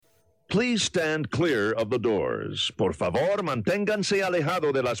Please stand clear of the doors. Por favor, manténganse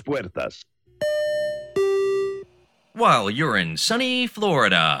alejado de las puertas. While you're in sunny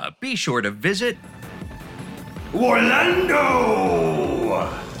Florida, be sure to visit Orlando!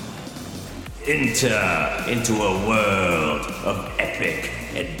 Enter into a world of epic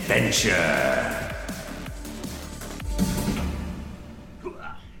adventure.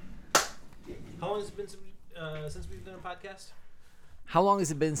 How long has it been since we've done a podcast? How long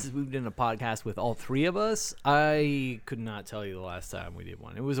has it been since we've done a podcast with all three of us? I could not tell you the last time we did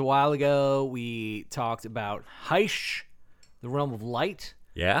one. It was a while ago. We talked about Heish, the Realm of Light.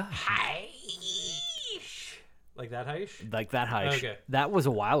 Yeah? Like that Heish? Like that Heish. Okay. That was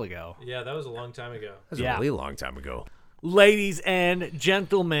a while ago. Yeah, that was a long time ago. That was a really long time ago. Ladies and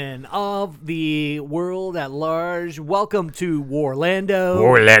gentlemen of the world at large, welcome to Warlando.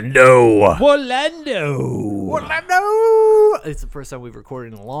 Orlando! It's the first time we've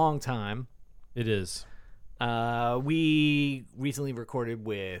recorded in a long time. It is. We recently recorded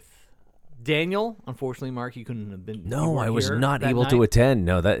with Daniel. Unfortunately, Mark, you couldn't have been. you No, weren't I was here not that able night. to attend.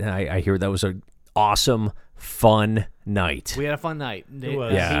 No, that I hear that was an awesome, fun night. We had a fun night.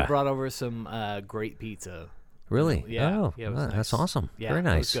 was. Yeah. He brought over some great pizza. Really? Yeah. Oh, Yeah, it was well, nice. that's awesome. Yeah, Very it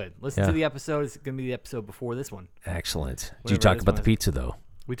nice. was good. Listen to the episode. It's going to be the episode before this one. Excellent. Did you Whatever talk this about one the is. pizza, though?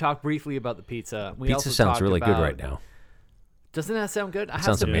 We talked briefly about the pizza. We Pizza also sounds talked really good about- right now. Doesn't that sound good? I have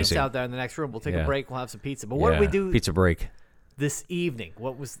Sounds some amazing. pizza out there in the next room. We'll take Yeah. a break. We'll have some pizza. But what did we do Pizza break. this evening?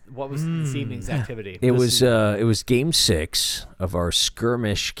 What was this evening's activity? It was game 6 of our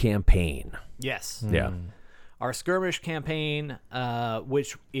skirmish campaign. Yes. Yeah. Our skirmish campaign,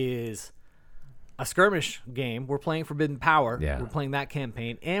 which is a skirmish game. We're playing Forbidden Power. Yeah. We're playing that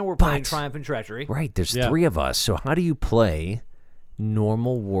campaign, and we're playing But- Triumph and Treachery. Right. There's Yeah. 3 of us. So how do you play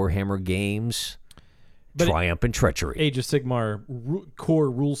normal Warhammer games, But Triumph and Treachery? Age of Sigmar core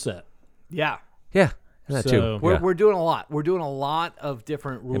rule set. Yeah. Yeah. That So- too. We're doing a lot. We're doing a lot of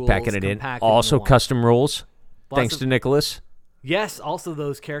different rules. And packing it in. compacted Also one. custom rules. Lots Thanks of- to Nicholas. Yes, also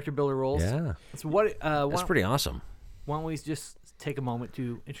those character builder rules. Yeah. So what? That's pretty awesome. Why don't we just take a moment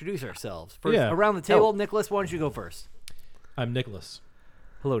to introduce ourselves? First, Yeah. around the table, Nicholas, why don't you go first? I'm Nicholas,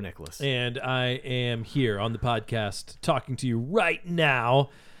 Hello, Nicholas. and I am here on the podcast talking to you right now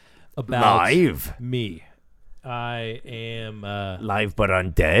about Live. me. I am Live but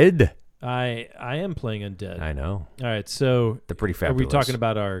undead. I am playing Undead. I know. All right, so They're pretty are we fabulous. talking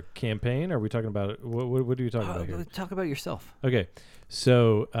about our campaign? Or are we talking about what are you talking about here? Talk about yourself. Okay,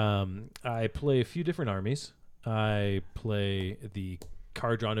 so I play a few different armies. I play the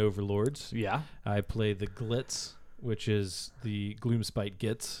Cardron Overlords. Yeah. I play the Glitz, which is the Gloomspite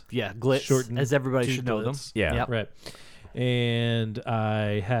Gitz. Yeah, Glitz, Shortened as everybody to should know them. Glitz. Yeah. Yep. Right. And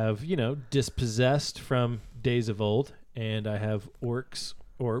I have, Dispossessed from Days of Old, and I have Orcs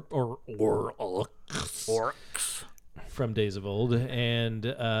or Orcs from Days of Old, and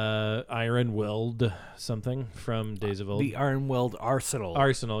Iron Weld something from Days of Old. The Ironweld Arsenal.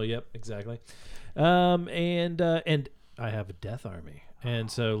 Arsenal, yep, exactly. And I have a Death Army, and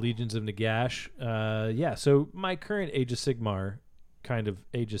so Legions of Nagash. So my current Age of Sigmar, kind of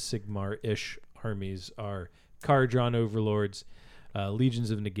Age of Sigmar-ish armies are Cardron Overlords,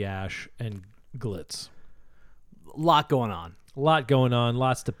 Legions of Nagash, and Glitz. Lot going on. A lot going on,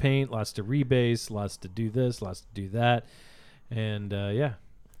 lots to paint, lots to rebase, lots to do this, lots to do that, and yeah.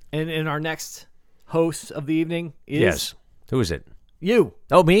 And our next host of the evening is Yes. Who is it? you.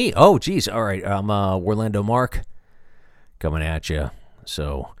 Oh, me? Oh, geez. All right. I'm Orlando Mark coming at you.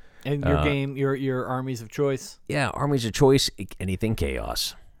 So, And your game, your armies of choice. yeah, armies of choice, anything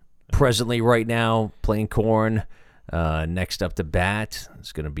chaos. Presently, right now, playing Khorne. Next up to bat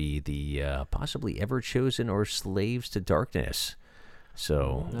is going to be the possibly Ever-Chosen or Slaves to Darkness.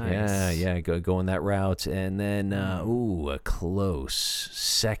 So, Nice. yeah, going that route. And then, a close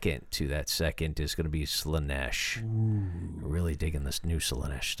second to that second is going to be Slaanesh. Really digging this new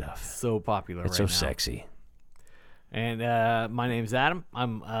Slaanesh stuff. So popular It's right so now. sexy. And my name's Adam.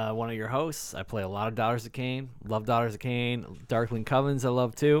 I'm one of your hosts. I play a lot of Daughters of Cain. Love Daughters of Cain. Darkling Covens I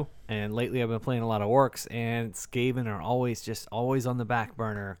love too. And lately I've been playing a lot of Orcs. And Skaven are always on the back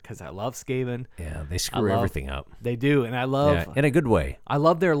burner because I love Skaven. Yeah, they screw love- everything up. They do, and I love Yeah, in a good way. I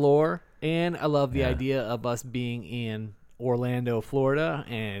love their lore, and I love the Yeah. idea of us being in Orlando, Florida,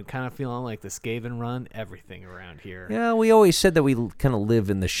 and kind of feeling like the Skaven run everything around here. Yeah, we always said that we kind of live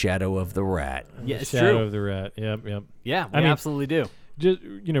in the shadow of the rat. Yeah, it's Shadow true. of the Rat. Yep. Yeah, we I mean- absolutely do. Just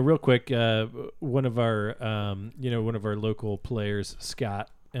real quick, one of our local players, Scott,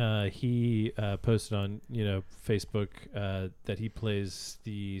 he posted on Facebook that he plays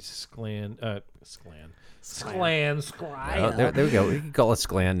the Sclan Scryer. There we go. We can call it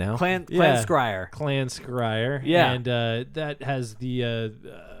Sclan now. Clan Yeah. Scryer. Clan Scryer. Yeah. And that has the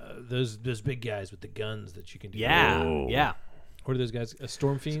those big guys with the guns that you can do. Yeah. Whoa. Yeah. What are those guys?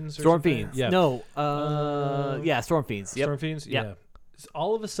 Storm Fiends? Or Storm something? Fiends. Yeah. No. Yeah, Storm Fiends. Yep. Storm Fiends? Yep. Yeah. So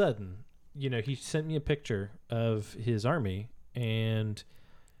all of a sudden, he sent me a picture of his army, and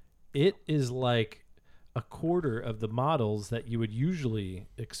it is like a quarter of the models that you would usually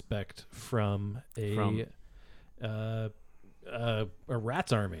expect from a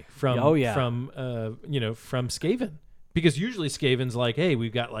rat's army. From Skaven. Because usually Skaven's like, hey,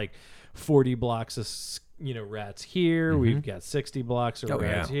 we've got like 40 blocks of rats here. We've got 60 blocks of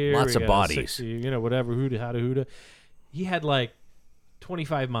rats here. Lots we of got bodies. 60, whatever, huda. He had like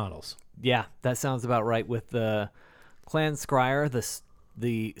 25 models. Yeah, that sounds about right. With the Clan Scryer,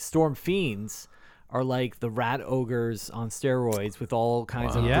 the Storm Fiends are like the rat ogres on steroids with all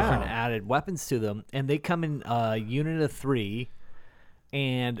kinds of different added weapons to them, and they come in a unit of 3.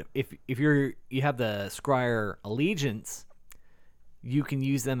 And if you have the Scryer Allegiance, you can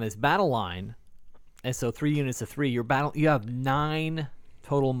use them as battle line. And so 3 units of 3, you have 9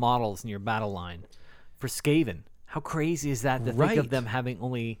 total models in your battle line for Skaven. How crazy is that to think of them having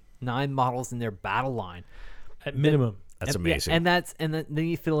only 9 models in their battle line At minimum. That's and, amazing. Yeah, and then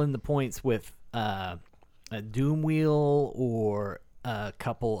you fill in the points with a Doom Wheel or a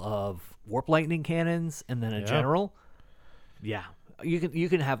couple of Warp Lightning cannons, and then a general. Yeah, you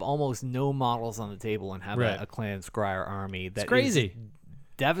can have almost no models on the table and have a Clan Scryer army. That's crazy. Is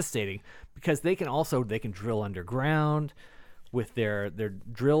devastating, because they can drill underground with their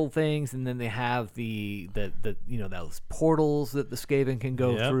drill things, and then they have the those portals that the Skaven can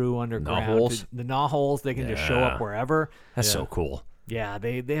go through underground. Gnaw-holes. The gnaw-holes, they can just show up wherever. That's so cool. Yeah,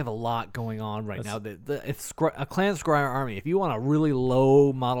 they have a lot going on right now. If a Clan Scryer army, if you want a really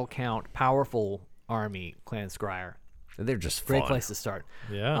low model count, powerful army, Clan Scryer, They're just great fun. place to start.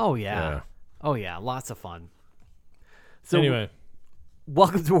 Yeah. Oh yeah. Yeah. Oh yeah, lots of fun. So Anyway.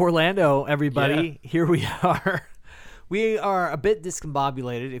 welcome to Orlando, everybody. Here we are. We are a bit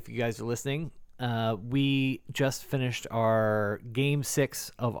discombobulated, if you guys are listening. We just finished our game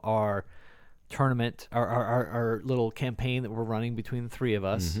 6 of our tournament, our little campaign that we're running between the 3 of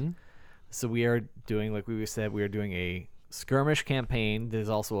us. So we are doing, like we said, we are doing a skirmish campaign. There's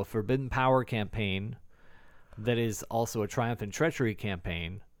also a Forbidden Power campaign. That is also a Triumph and Treachery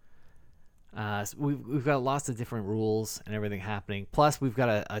campaign. So we've got lots of different rules and everything happening. Plus, we've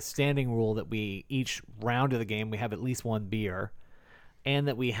got a standing rule that we, each round of the game, we have at least 1 beer, and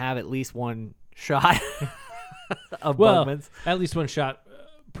that we have at least 1 shot of Bugmans. At least 1 shot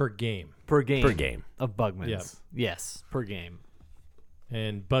per game. Per game. Per game. Of Bugmans. Yeah. Yes, per game.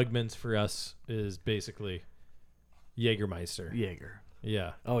 And Bugmans for us is basically Jägermeister. Jaeger.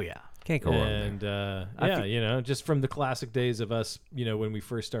 Yeah. Oh, yeah. Can't go wrong there. And just from the classic days of us, when we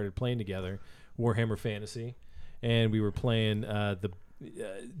first started playing together, Warhammer Fantasy, and we were playing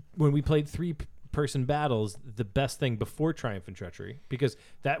when we played 3-person battles, the best thing before Triumph and Treachery, because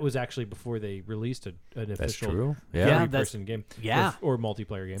that was actually before they released an official true. Yeah. 3-person game, Yeah. or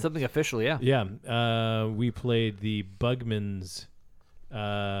multiplayer game. Something official, yeah. Yeah, we played the Bugmans,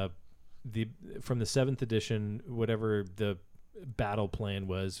 from the 7th edition, whatever the battle plan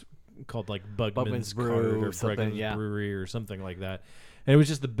was, called like Bugman's Brew Card or or something, Bugman's yeah. Brewery or something like that. And it was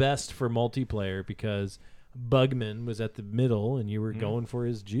just the best for multiplayer because Bugman was at the middle and you were going for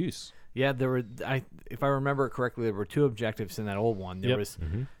his juice. Yeah, there were. If I remember correctly, there were 2 objectives in that old one. There was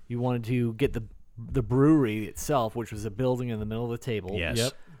you wanted to get the brewery itself, which was a building in the middle of the table. Yes.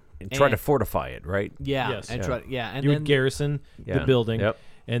 Yep. And try to And- fortify it, right? Yeah, Yes. and try. Yeah, and You then would garrison the Yeah. building, Yep.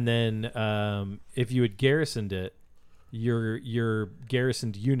 and then if you had garrisoned it, your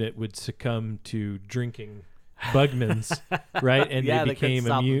garrisoned unit would succumb to drinking Bugmans, right? And Yeah, they they couldn't became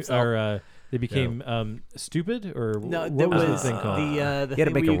stop immune, themselves. or they became stupid, or no, what there was was the thing called? the had to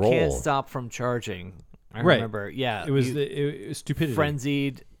thing make where a you can't roll. stop from charging. I Right. remember. Yeah, it was you- it was stupidity.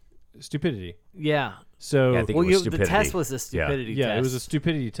 frenzied. Stupidity. Yeah. So Yeah, I think Well, it was the stupidity. test was a stupidity yeah, test. it was a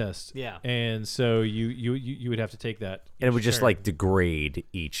stupidity test. Yeah. and so you would have to take that, And it would each just turn. like degrade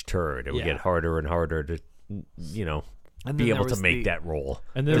each turn. It would Yeah. get harder and harder to, And be then there able to was make the- that roll.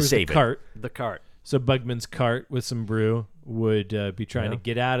 And there to was the save it. cart. the cart. So Bugman's cart with some brew would be trying to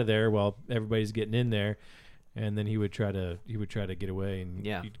get out of there while everybody's getting in there, and then he would try to get away, and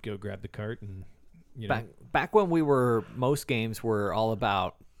Yeah. you'd go grab the cart, and you know, Back when most games were all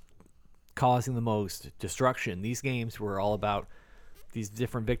about causing the most destruction. These games were all about these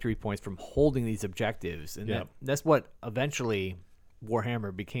different victory points from holding these objectives, and Yeah. that's what eventually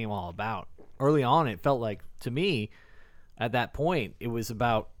Warhammer became all about. Early on, it felt like, to me, at that point, it was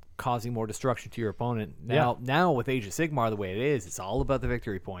about causing more destruction to your opponent. Now with Age of Sigmar, the way it is, it's all about the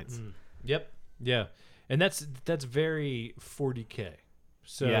victory points. Yep. Yeah. And that's very 40K.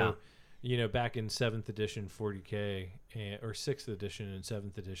 So, back in 7th edition 40K or 6th edition and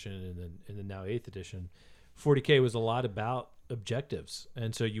 7th edition and then now 8th edition, 40K was a lot about objectives.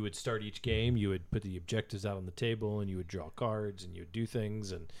 And so you would start each game, you would put the objectives out on the table and you would draw cards and you would do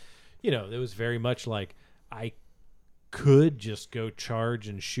things. And, it was very much like I could just go charge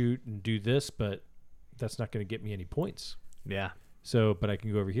and shoot and do this, but that's not going to get me any points. Yeah. So, but I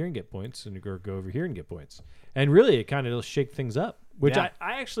can go over here and get points and go over here and get points. And really, it kind of shake things up, which I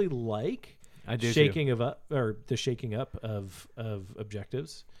actually like. I do shaking the shaking up of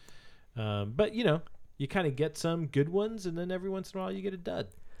objectives. But you kind of get some good ones, and then every once in a while you get a dud.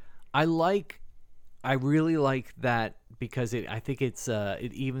 I really like that because I think it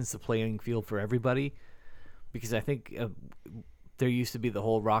evens the playing field for everybody. Because I think there used to be the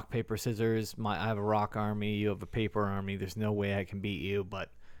whole rock, paper, scissors. I have a rock army, you have a paper army. There's no way I can beat you. But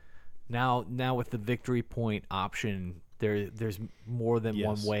now with the victory point option, there's more than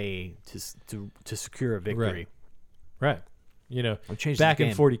one way to secure a victory. Right. Back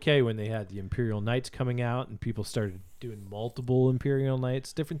in 40K when they had the Imperial Knights coming out and people started doing multiple Imperial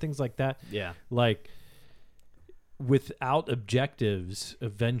Knights, different things like that. Yeah. Like without objectives,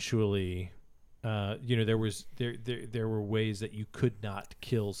 eventually, there were ways that you could not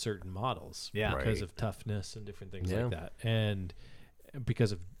kill certain models because of toughness and different things like that. And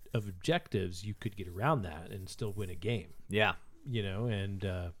because of objectives, you could get around that and still win a game. Yeah. And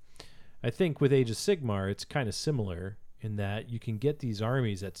I think with Age of Sigmar, it's kind of similar in that you can get these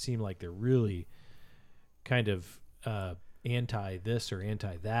armies that seem like they're really kind of anti this or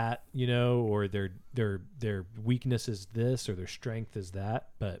anti that, or their weakness is this or their strength is that,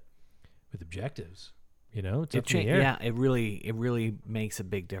 but with objectives, it's up in the air. Yeah, it really makes a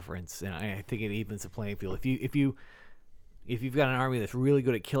big difference, and I think it evens the playing field. If you've got an army that's really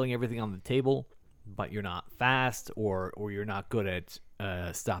good at killing everything on the table, but you're not fast or you're not good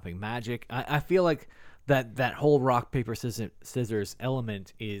at stopping magic, I feel like that whole rock, paper, scissors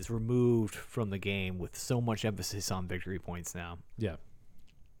element is removed from the game with so much emphasis on victory points now. Yeah,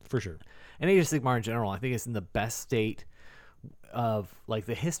 for sure. And Age of Sigmar in general, I think it's in the best state of like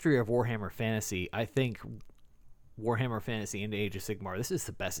the history of Warhammer Fantasy. I think Warhammer Fantasy into Age of Sigmar, this is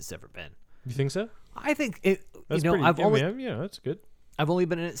the best it's ever been. You think so? I think it. That's that's good. I've only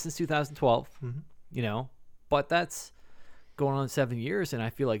been in it since 2012. But that's going on 7 years, and I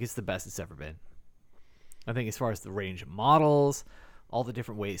feel like it's the best it's ever been. I think as far as the range of models, all the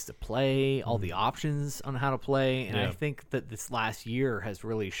different ways to play, all the options on how to play, and I think that this last year has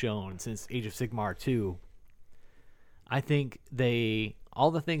really shown since Age of Sigmar 2. I think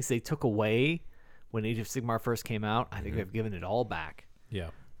all the things they took away when Age of Sigmar first came out, I think they've given it all back. Yeah.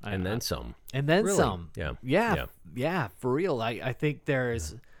 And then some. And then some. Yeah, for real. I think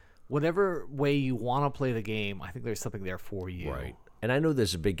there's whatever way you want to play the game, I think there's something there for you. Right. And I know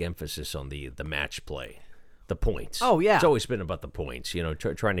there's a big emphasis on the match play, the points. Oh, yeah. It's always been about the points,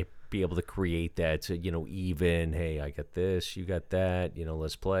 trying to be able to create that, even, hey, I got this, you got that,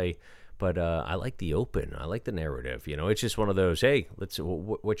 let's play. But I like the open. I like the narrative. It's just one of those, hey, let's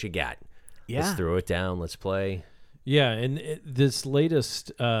what you got? Yeah. Let's throw it down. Let's play. Yeah, and this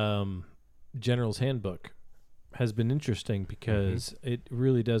latest General's Handbook has been interesting because it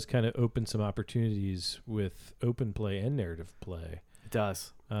really does kind of open some opportunities with open play and narrative play. It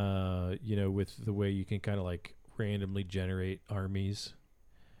does. With the way you can kind of like randomly generate armies,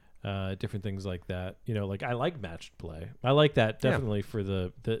 different things like that. Like I like matched play. I like that definitely for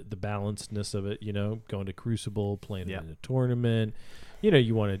the balancedness of it. Going to Crucible, playing it in a tournament.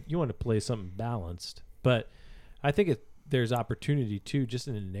 You want to play something balanced, but I think there's opportunity too, just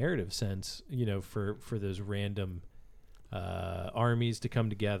in a narrative sense, for those random armies to come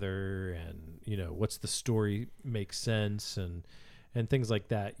together, and what's the story makes sense, and things like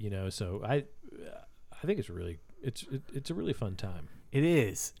that. So I think it's a really fun time. It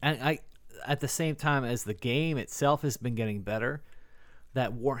is, and at the same time as the game itself has been getting better,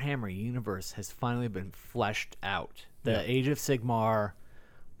 that Warhammer universe has finally been fleshed out. The Age of Sigmar.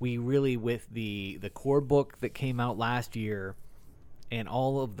 We really, with the core book that came out last year and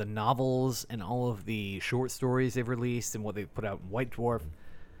all of the novels and all of the short stories they've released and what they've put out in White Dwarf,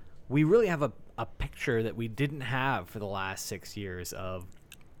 we really have a picture that we didn't have for the last 6 years of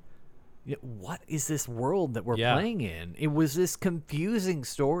what is this world that we're playing in? It was this confusing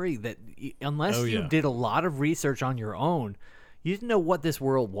story that unless you did a lot of research on your own, you didn't know what this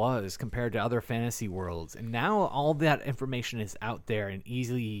world was compared to other fantasy worlds, and now all that information is out there and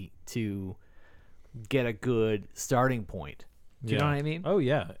easy to get a good starting point. Do you know what I mean? Oh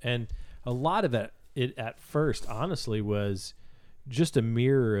yeah, and a lot of it at first, honestly, was just a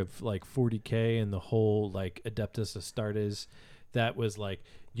mirror of like 40K and the whole like Adeptus Astartes. That was like,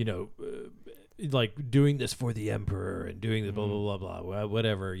 like doing this for the Emperor and doing the blah blah blah blah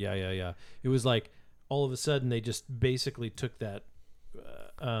whatever. Yeah. It was like all of a sudden they just basically took that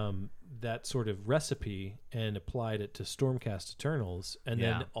that sort of recipe and applied it to Stormcast Eternals, and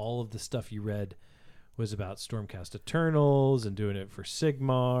then all of the stuff you read was about Stormcast Eternals and doing it for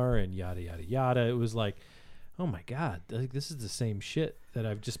Sigmar and yada yada yada. It was like, oh my god, like this is the same shit that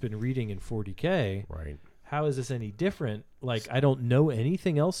I've just been reading in 40K. Right. How is this any different? Like, I don't know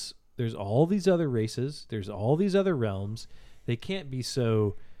anything else. There's all these other races. There's all these other realms. They can't be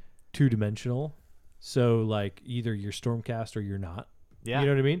so two-dimensional. So like either you're Stormcast or you're not. Yeah. You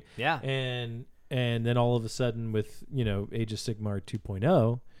know what I mean? Yeah. And then all of a sudden with, Age of Sigmar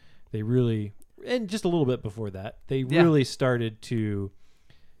 2.0, they really, and just a little bit before that, they really started to,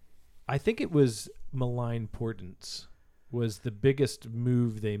 I think it was Malign Portents was the biggest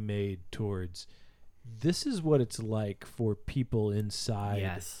move they made towards, this is what it's like for people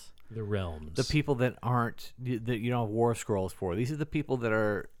inside the realms. The people that aren't, that you don't have war scrolls for. These are the people that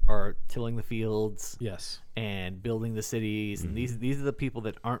are tilling the fields. Yes. And building the cities. And these are the people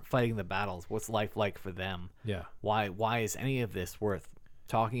that aren't fighting the battles. What's life like for them? Yeah. Why is any of this worth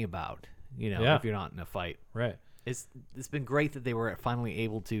talking about? If you're not in a fight. Right. It's been great that they were finally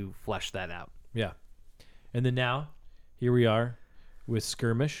able to flesh that out. Yeah. And then now, here we are with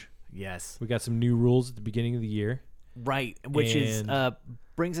Skirmish. Yes. We got some new rules at the beginning of the year. Right, which is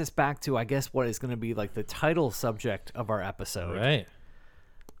brings us back to, I guess, what is going to be like the title subject of our episode. Right.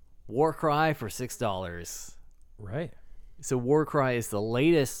 Warcry for $6. Right. So Warcry is the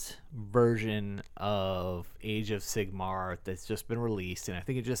latest version of Age of Sigmar that's just been released, and I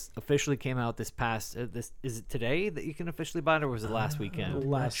think it just officially came out this past. Is it today that you can officially buy it, or was it last weekend?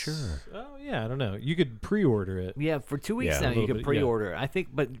 Sure. Oh yeah, I don't know. You could pre-order it. Yeah, for 2 weeks now you can pre-order. I think,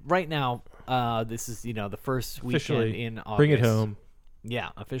 but right now, this is the first weekend in August. Bring it home. Yeah,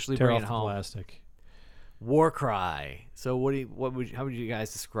 officially Tear bring off it the home. plastic. How would you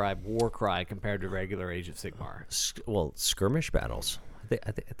guys describe Warcry compared to regular Age of Sigmar? Skirmish battles.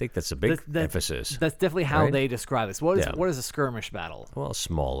 I think that's a big emphasis. That's definitely how right? they describe this. What is a skirmish battle? Well,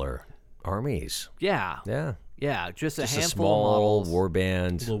 smaller armies. Yeah. Just a handful small of models. war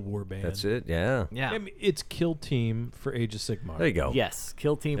band. Little war band. That's it. Yeah. Yeah. I mean, it's Kill Team for Age of Sigmar. There you go. Yes,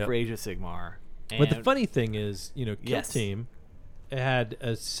 Kill Team for Age of Sigmar. But the funny thing is, Kill Team had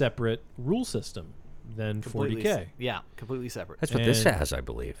a separate rule system than 40K. Yeah, completely separate. That's what this has, I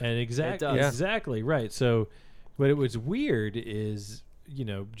believe. And exactly right. So, what it was weird is,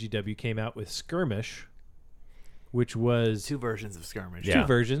 GW came out with Skirmish, which was 2 versions of Skirmish. 2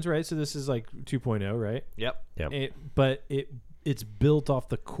 versions, right? So this is like 2.0, right? Yep. But it's built off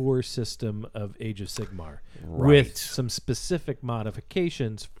the core system of Age of Sigmar with some specific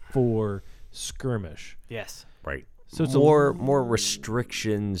modifications for Skirmish. Yes. Right. So it's more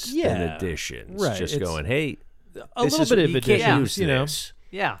restrictions than additions. Right. Just going, hey, a little bit of additions,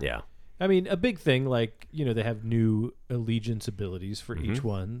 Yeah. Yeah. I mean, a big thing, like, they have new allegiance abilities for each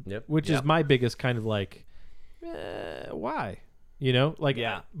one, which is my biggest kind of like, why?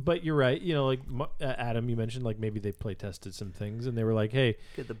 But you're right. Like Adam, you mentioned, like maybe they play tested some things and they were like, hey,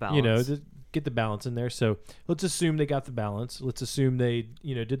 get the balance. Get the balance in there. So let's assume they got the balance. Let's assume they,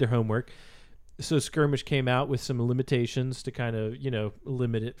 did their homework. So Skirmish came out with some limitations to kind of,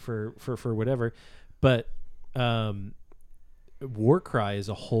 limit it for whatever. But Warcry is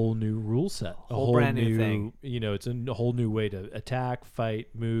a whole new rule set. A whole brand new thing. It's a whole new way to attack, fight,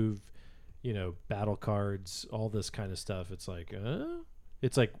 move, battle cards, all this kind of stuff. It's like,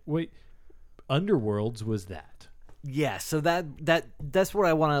 wait, Underworlds was that. Yeah, so that's what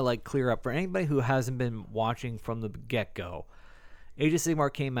I want to like clear up for anybody who hasn't been watching from the get-go. Age of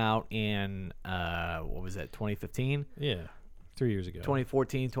Sigmar came out in, 2015? Yeah, 3 years ago.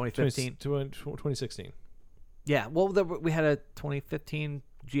 2014, 2015? 2016. Yeah, well, we had a 2015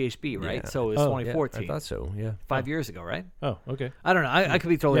 GHB, right? Yeah. So it was 2014. I thought so, yeah. 5 years ago, right? Oh, okay. I don't know. I could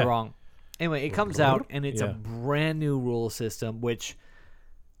be totally Yeah. wrong. Anyway, it comes out, and it's a Yeah. brand new rule system, which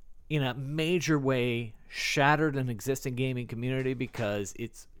in a major way shattered an existing gaming community because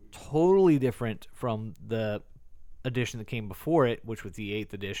it's totally different from the edition that came before it, which was the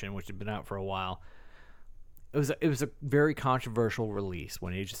 8th edition, which had been out for a while. It was a very controversial release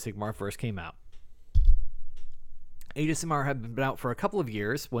when Age of Sigmar first came out. Age of Sigmar had been out for a couple of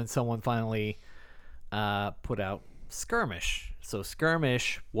years when someone finally put out Skirmish. So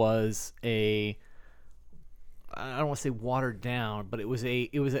Skirmish was I don't want to say watered down, but it was a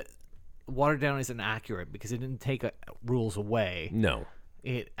watered down isn't accurate because it didn't take rules away. No.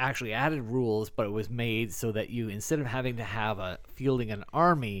 It actually added rules, but it was made so that you, instead of having to have fielding an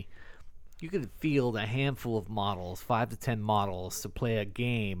army, you could field a handful of models, 5 to 10 models, to play a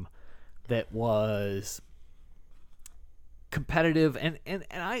game that was competitive, and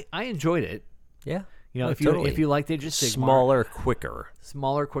I enjoyed it. Yeah. You know, totally. if you liked Age of Sigmar,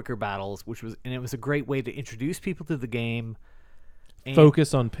 smaller, quicker battles, it was a great way to introduce people to the game. And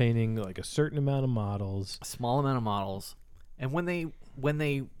Focus on painting like a certain amount of models. a small amount of models. And when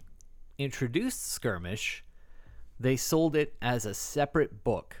they introduced Skirmish, they sold it as a separate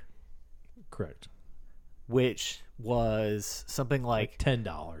book, Correct. which was something like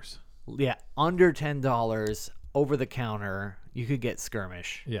 $10. under $10 over the counter. You could get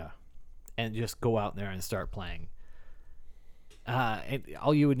Skirmish Yeah. and just go out there and start playing. And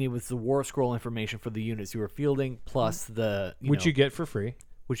all you would need was the war scroll information for the units you were fielding, plus the Which you get for free.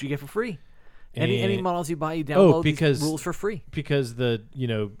 which you get for free. Any And- models you buy, you download because- these rules for free. Because the,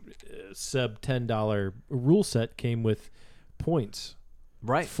 sub $10 rule set came with points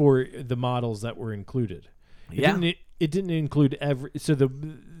Right. for the models that were included. Yeah. It didn't include every. So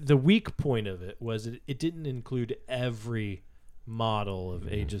the weak point of it was it didn't include every model of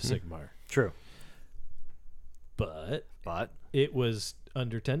Age of Sigmar, True. but But it was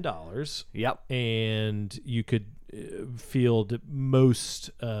under $10, yep. and you could field most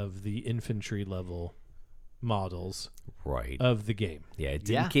of the infantry level models Right. of the game. Yeah, it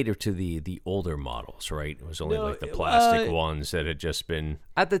didn't Yeah. cater to the older models, right? It was only No, like the plastic uh, ones that had just been.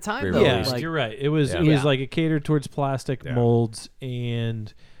 At the time, Very though, Yeah, released. like, you're right. It was Yeah. like it catered towards plastic Yeah. molds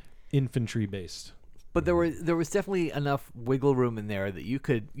and infantry based. but there was definitely enough wiggle room in there that you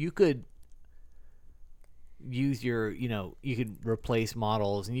could use you could replace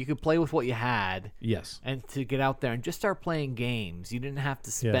models and you could play with what you had, Yes. and to get out there and just start playing games. You didn't have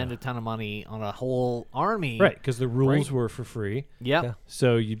to spend Yeah. a ton of money on a whole army. Right, because the rules Right. were for free. Yep. Yeah.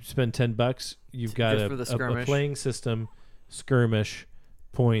 So you spend $10, you've got Just a, for the a skirmish. playing system, skirmish,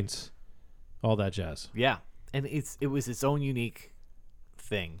 points, all that jazz. Yeah, and it was its own unique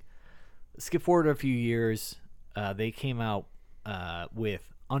thing. Skip forward a few years, they came out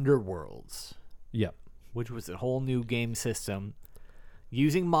with Underworlds, Yep. which was a whole new game system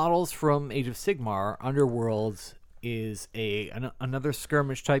using models from Age of Sigmar. Underworlds is another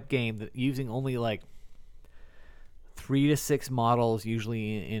skirmish type game that using only like 3 to 6 models,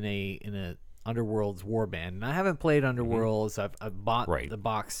 usually in a Underworlds warband. And I haven't played Underworlds. I've bought Right. the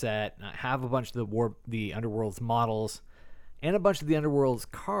box set, and I have a bunch of the Underworlds models and a bunch of the Underworlds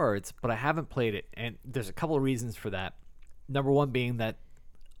cards, but I haven't played it. And there's a couple of reasons for that. Number one being that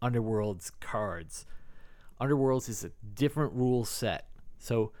Underworlds cards. Underworlds is a different rule set.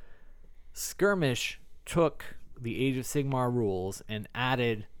 So Skirmish took the Age of Sigmar rules and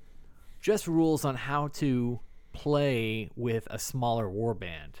added just rules on how to play with a smaller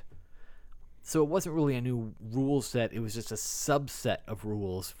warband. So it wasn't really a new rule set. It was just a subset of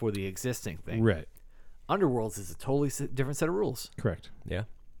rules for the existing thing. Right. Underworlds is a totally different set of rules. Correct. Yeah.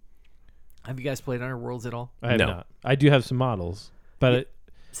 Have you guys played Underworlds at all? I have No. not. I do have some models, but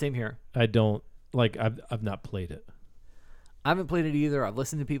Same here. I don't like. I've not played it. I haven't played it either. I've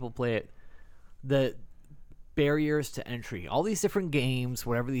listened to people play it. The barriers to entry, all these different games,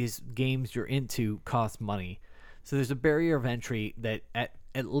 whatever these games you're into, cost money. So there's a barrier of entry that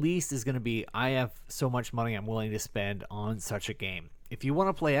at least is going to be, I have so much money I'm willing to spend on such a game. If you want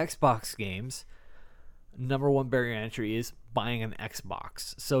to play Xbox games, number one barrier to entry is buying an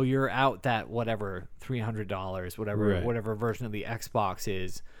Xbox. So you're out that whatever $300, Right. whatever version of the Xbox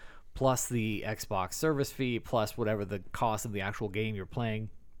is, plus the Xbox service fee, plus whatever the cost of the actual game you're playing.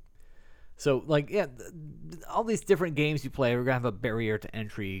 So, like, yeah, all these different games you play are going to have a barrier to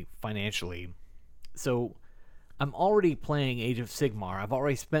entry financially. So, I'm already playing Age of Sigmar. I've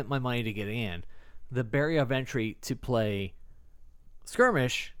already spent my money to get in. The barrier of entry to play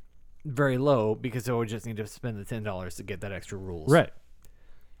Skirmish, very low, because I would just need to spend the $10 to get that extra rules. Right.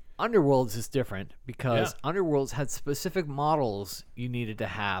 Underworlds is different because Underworlds had specific models you needed to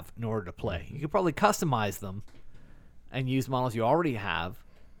have in order to play. You could probably customize them and use models you already have,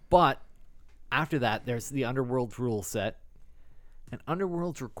 but after that, there's the Underworlds rule set, and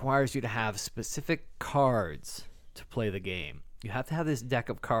Underworlds requires you to have specific cards to play the game. You have to have this deck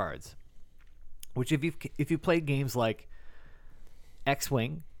of cards, which if you played games like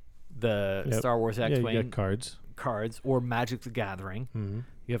X-Wing, the Yep. Star Wars Yeah, X-Wing you got cards. or Magic the Gathering. Mm-hmm.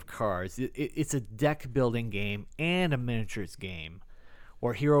 You have cards. It's a deck building game and a miniatures game,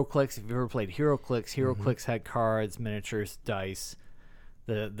 or HeroClix. If you've ever played HeroClix, HeroClix had cards, miniatures, dice,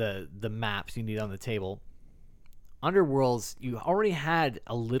 the maps you need on the table. Underworlds, you already had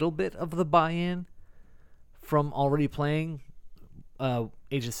a little bit of the buy-in from already playing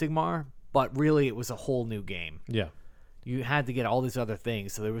Age of Sigmar, but really it was a whole new game. Yeah. You had to get all these other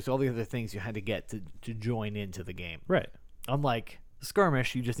things, so there was all the other things you had to get to join into the game. Right. Unlike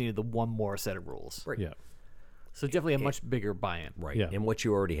Skirmish, you just needed the one more set of rules. Right. Yeah. So definitely a much bigger buy-in. Right. Yeah. And what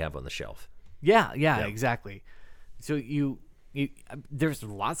you already have on the shelf. Yeah, exactly. So you there's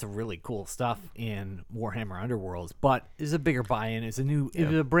lots of really cool stuff in Warhammer Underworlds, but it's a bigger buy-in. It's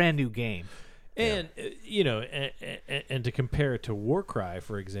a brand new game. And you know, and to compare it to Warcry,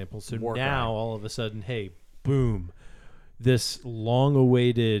 for example, so Warcry. now all of a sudden, hey, boom, this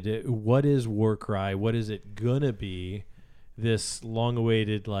long-awaited. What is Warcry? What is it gonna be? This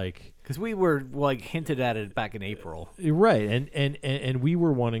long-awaited, like, Because we were like hinted at it back in April. right, and we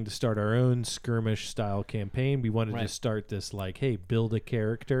were wanting to start our own skirmish style campaign. We wanted to Right. start this, like, hey, build a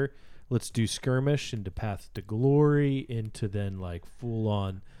character. Let's do skirmish into Path to Glory, into then like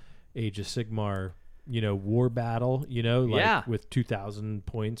full-on Age of Sigmar, you know, war battle, you know, like with 2,000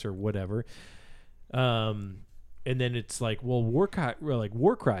 points or whatever. And then it's like, well,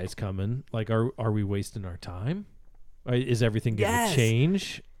 Warcry is coming. Like, are we wasting our time? Is everything going to Yes.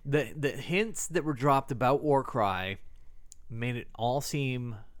 change? The hints that were dropped about Warcry made it all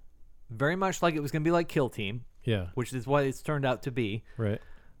seem very much like it was going to be like Kill Team, Yeah. which is what it's turned out to be. Right.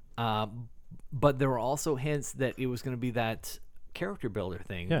 But there were also hints that it was going to be that character builder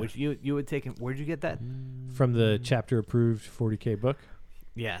thing, Yeah. which you had taken. Where'd you get that? From the chapter approved 40K book.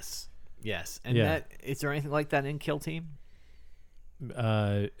 Yes. And Yeah. that is there anything like that in Kill Team?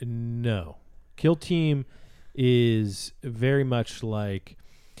 No. Kill Team is very much like,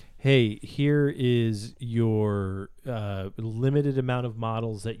 hey, here is your limited amount of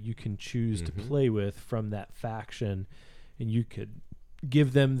models that you can choose to play with from that faction, and you could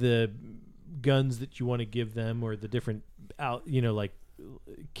give them the guns that you want to give them, or the different like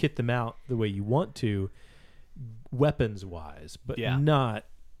kit them out the way you want to, weapons wise, but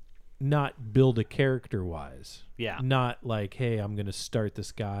not build a character wise. Yeah. Not like, hey, I'm going to start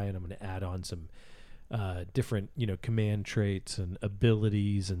this guy and I'm going to add on some different, command traits and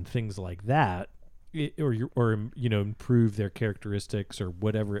abilities and things like that, or improve their characteristics or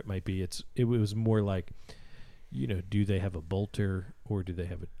whatever it might be. It was more like, do they have a bolter, or do they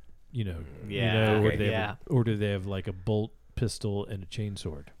have a, or do they have like a bolt pistol and a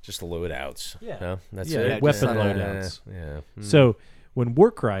chainsword? Just the loadouts. Yeah. Huh? That's Yeah, it. weapon Just, loadouts. Yeah. So when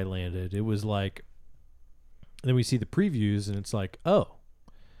Warcry landed, it was like, then we see the previews and it's like, oh,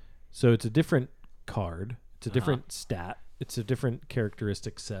 so it's a different card, it's a different stat, it's a different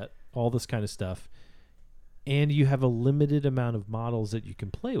characteristic set, all this kind of stuff, and you have a limited amount of models that you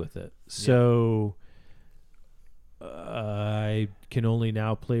can play with it. So I can only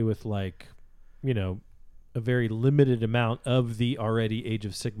now play with, like, a very limited amount of the already Age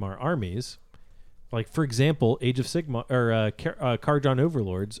of Sigmar armies. Like, for example, Age of Sigmar or Karjan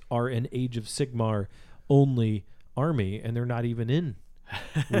Overlords are an Age of Sigmar only army, and they're not even in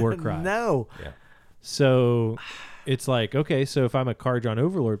Warcry. No. Yeah. So it's like, okay, so if I'm a Karjan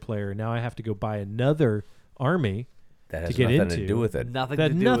Overlord player, now I have to go buy another army That has to get nothing into. to do with it. Nothing That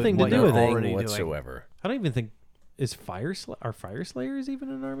to do nothing with to what do you're with it. already doing. whatsoever. I don't even think are Fire Slayers even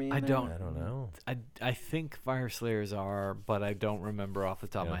an army? in I there? don't. I don't know. I think Fire Slayers are, but I don't remember off the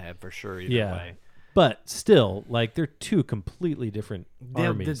top of my head for sure either Yeah. way. But still, like, they're two completely different There-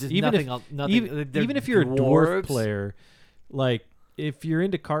 armies. there's Even nothing if, el- nothing- even, they're even if you're a dwarf dwarves. player, like, if you're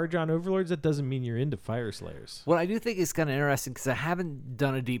into Karjan Overlords, that doesn't mean you're into Fire Slayers. What I do think is kind of interesting, because I haven't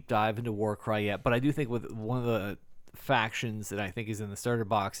done a deep dive into Warcry yet, but I do think with one of the factions that I think is in the starter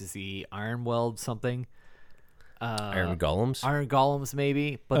box is the Ironweld something. Iron Golems? Iron Golems,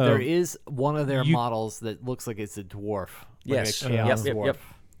 maybe, but Oh. there is one of their You- models that looks like it's a dwarf. Yes. Like a chaos Yep, dwarf.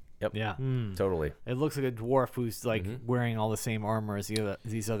 yep. Yeah. Totally. It looks like a dwarf who's like wearing all the same armor as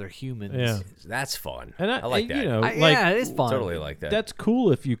these other humans. Yeah. That's fun. And I like that. Yeah, it is fun. Totally like that. That's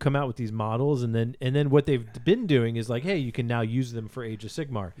cool if you come out with these models, and then what they've been doing is like, hey, you can now use them for Age of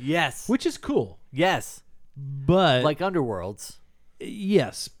Sigmar, Yes. which is cool. Yes. But Like Underworlds.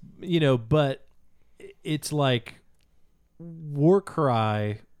 yes, but it's like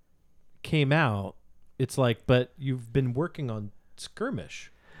Warcry came out. It's like, but you've been working on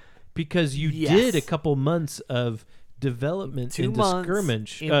Skirmish because you Yes. did a couple months of development 2 into months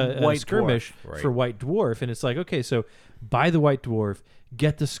skirmish, in White skirmish Dwarf. Right. for White Dwarf, and it's like, okay, so buy the White Dwarf,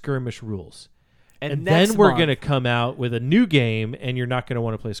 get the skirmish rules, and next then we're month- gonna come out with a new game, and you're not gonna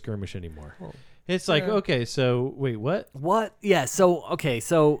want to play skirmish anymore. It's like, okay, so wait, what? What? Yeah. So okay.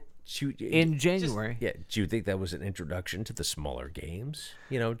 So Shoot, in January, yeah. Do you think that was an introduction to the smaller games?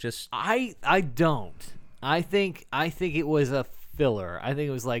 Just I don't. I think it was a filler. I think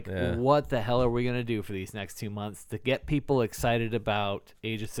it was like, what the hell are we gonna do for these next 2 months to get people excited about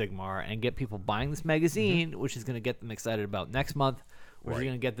Age of Sigmar and get people buying this magazine, which is gonna get them excited about next month, which is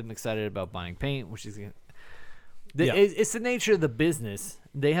gonna get them excited about buying paint, which is gonna. It's the nature of the business.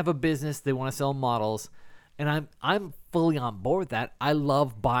 They have a business. They want to sell models, and I'm fully on board with that. I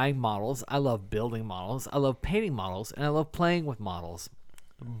love buying models. I love building models. I love painting models, and I love playing with models.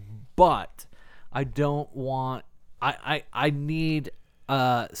 But I don't want. I need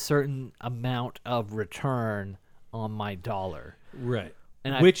a certain amount of return on my dollar. Right.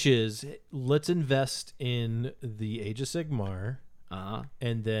 And Which is, let's invest in the Age of Sigmar,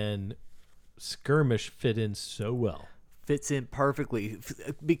 and then Skirmish fit in so well. Fits in perfectly,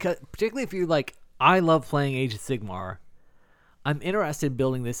 because particularly if you're like, I love playing Age of Sigmar. I'm interested in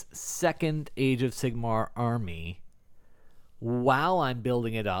building this second Age of Sigmar army. While I'm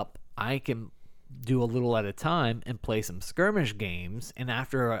building it up, I can do a little at a time and play some skirmish games. And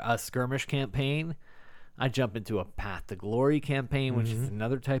after a skirmish campaign, I jump into a Path to Glory campaign, which is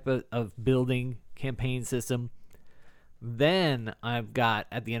another type of building campaign system. Then I've got,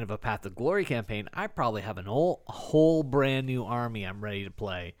 at the end of a Path to Glory campaign, I probably have a whole brand new army I'm ready to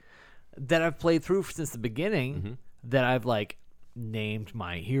play that I've played through since the beginning, that I've like named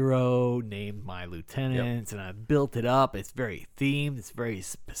my hero, named my lieutenants, and I've built it up. It's very themed. It's very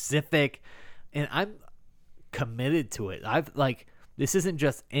specific. And I'm committed to it. This isn't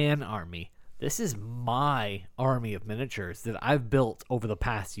just an army. This is my army of miniatures that I've built over the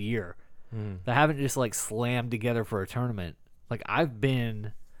past year. That haven't just like slammed together for a tournament. Like, I've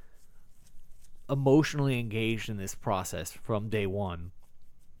been emotionally engaged in this process from day one.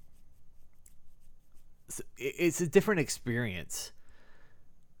 It's a different experience.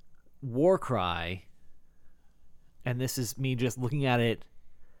 Warcry, and this is me just looking at it.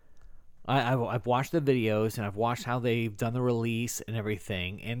 I've watched the videos and I've watched how they've done the release and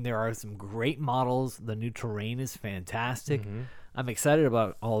everything, and there are some great models. The new terrain is fantastic. I'm excited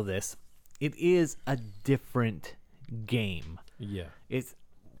about all of this. It is a different game. Yeah. It's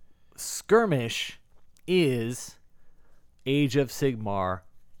Skirmish is Age of Sigmar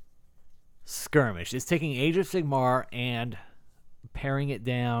Skirmish. It's taking Age of Sigmar and paring it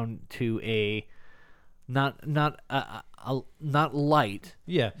down to a not light.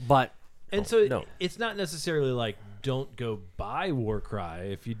 Yeah. But and so it's not necessarily like, don't go buy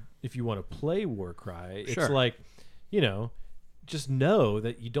Warcry if you want to play Warcry. It's like, just know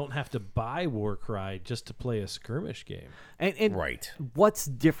that you don't have to buy Warcry just to play a skirmish game. And right. What's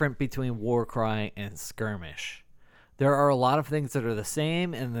different between Warcry and Skirmish? There are a lot of things that are the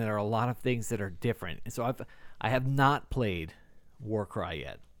same, and there are a lot of things that are different. And so I have not played Warcry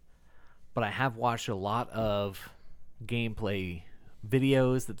yet, but I have watched a lot of gameplay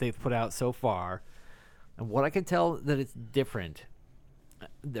videos that they've put out so far, and what I can tell that it's different.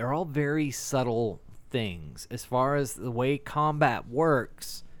 They're all very subtle things as far as the way combat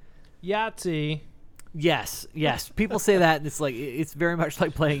works. Yahtzee. Yes. People say that, and it's like, it's very much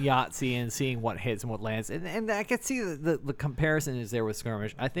like playing Yahtzee and seeing what hits and what lands. And I can see the comparison is there with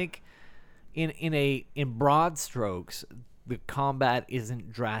Skirmish. I think in broad strokes, the combat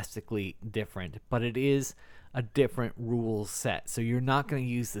isn't drastically different, but it is a different rules set. So you're not going to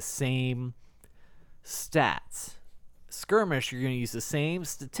use the same stats. Skirmish, you're going to use the same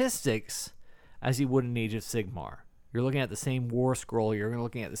statistics as you would in Age of Sigmar. You're looking at the same war scroll. You're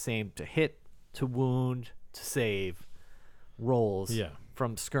looking at the same to hit, to wound, to save rolls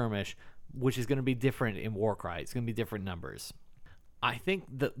from Skirmish, which is going to be different in Warcry. It's going to be different numbers. I think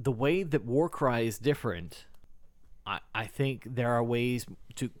the way that Warcry is different, I think there are ways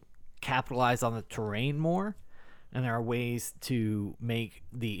to capitalize on the terrain more, and there are ways to make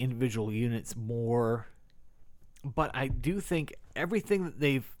the individual units more. But I do think everything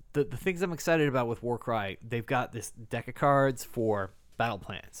that the things I'm excited about with Warcry, they've got this deck of cards for battle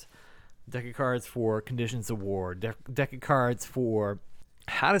plans, deck of cards for conditions of war, deck of cards for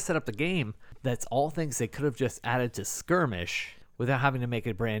how to set up the game. That's all things they could have just added to Skirmish without having to make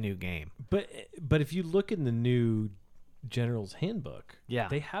a brand new game. But if you look in the new General's Handbook, yeah,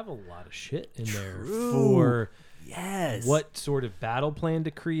 they have a lot of shit in there for what sort of battle plan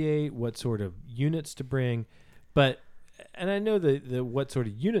to create, what sort of units to bring. And I know the what sort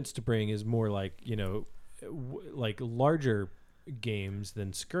of units to bring is more like, like larger games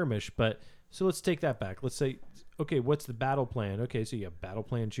than Skirmish. But so let's take that back. Let's say, okay, what's the battle plan? Okay, so you have battle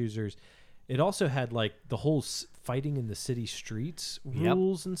plan choosers. It also had like the whole fighting in the city streets Yep.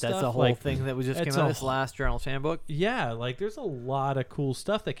 rules and stuff. That's a whole thing that was just came it's out a of this last Journal's Handbook. Yeah, like there's a lot of cool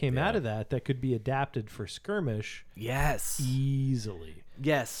stuff that came out of that could be adapted for skirmish Yes. easily.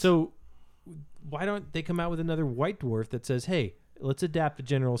 Yes. So why don't they come out with another White Dwarf that says, hey, let's adapt a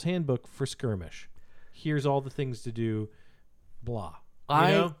General's Handbook for skirmish. Here's all the things to do, blah. You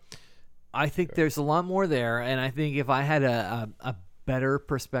know? I think there's a lot more there, and I think if I had a better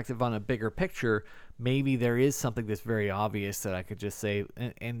perspective on a bigger picture, maybe there is something that's very obvious that I could just say,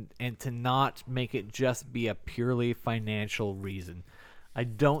 and to not make it just be a purely financial reason. I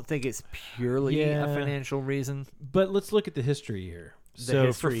don't think it's purely a financial reason. But let's look at the history here. The So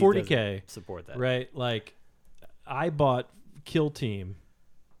history for 40K, doesn't support that. right? Like I bought Kill Team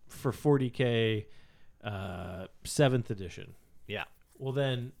for 40K 7th edition. Yeah. Well,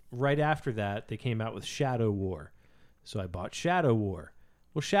 then right after that, they came out with Shadow War. So I bought Shadow War.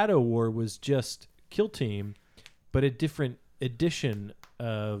 Well, Shadow War was just Kill Team, but a different edition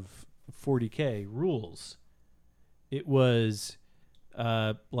of 40K rules. It was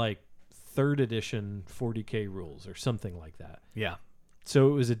like 3rd edition 40K rules or something like that. Yeah. So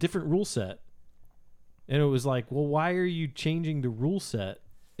it was a different rule set. And it was like, well, why are you changing the rule set?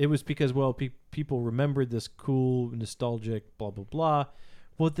 It was because, well, people remembered this cool, nostalgic, blah, blah, blah.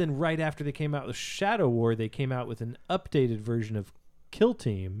 Well, then right after they came out with Shadow War, they came out with an updated version of Kill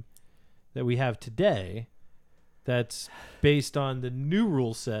Team that we have today that's based on the new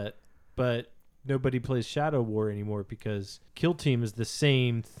rule set, but nobody plays Shadow War anymore because Kill Team is the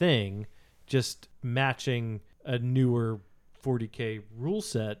same thing, just matching a newer 40K rule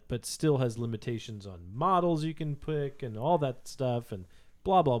set, but still has limitations on models you can pick and all that stuff and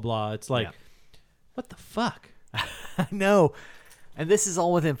blah, blah, blah. It's like, what the fuck? I know. And this is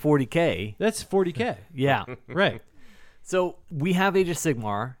all within 40K. That's 40K. Yeah. Right. So we have Age of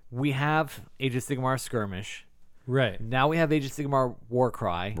Sigmar. We have Age of Sigmar Skirmish. Right. Now we have Age of Sigmar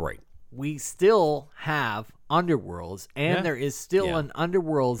Warcry. Right. We still have Underworlds, and Yeah. there is still Yeah. an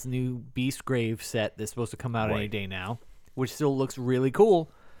Underworlds new Beastgrave set that's supposed to come out any Right. day now, which still looks really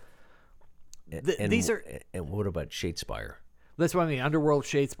cool. These are And what about Shadespire? that's what I mean. Underworld,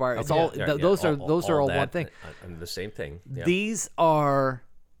 Shadespire. It's Okay, all yeah, those are all one that, thing. The same thing. Yeah. These are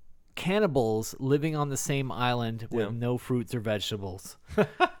cannibals living on the same island with Yeah. no fruits or vegetables.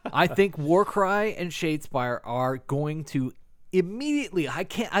 I think Warcry and Shadespire are going to immediately. I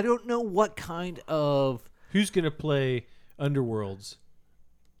don't know what kind of. Who's going to play Underworlds?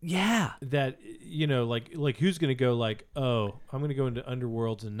 Yeah. That, you know, like who's going to go like, oh, I'm going to go into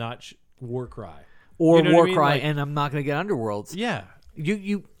Underworlds and not Warcry. Or You know what I Warcry, mean? Like- and I'm not going to get Underworlds. Yeah.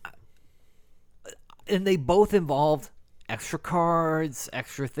 You, and they both involved extra cards,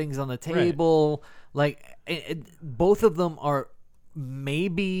 extra things on the table. Like both of them are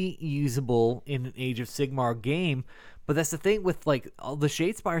maybe usable in an Age of Sigmar game, but that's the thing with like all the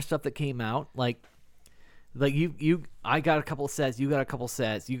Shadespire stuff that came out. Like I got a couple sets, you got a couple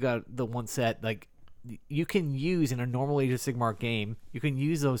sets, you got the one set. Like you can use in a normal Age of Sigmar game, you can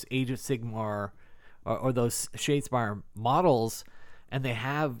use those Age of Sigmar or those Shadespire models, and they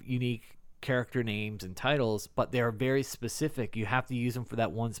have unique character names and titles, but they're very specific. You have to use them for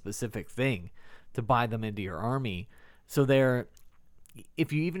that one specific thing to buy them into your army. So they're,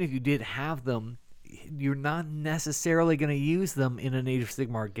 even if you did have them, you're not necessarily going to use them in an Age of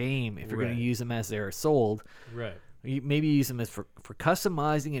Sigmar game if you're going Right. to use them as they're sold. Right. You maybe use them as for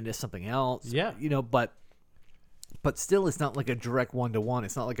customizing into something else. Yeah. You know, but still it's not like a direct one-to-one.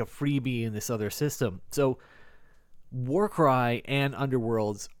 It's not like a freebie in this other system. So Warcry and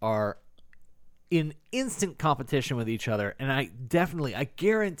Underworlds are in instant competition with each other, and I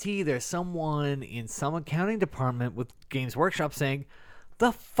guarantee there's someone in some accounting department with Games Workshop saying,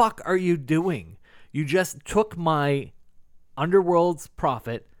 the fuck are you doing? You just took my Underworld's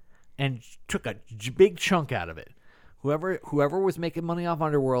profit and took a big chunk out of it. Whoever was making money off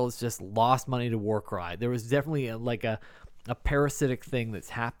Underworlds just lost money to Warcry. There was definitely a parasitic thing that's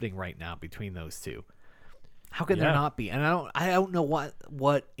happening right now between those two. How can there Yeah. not be? And I don't know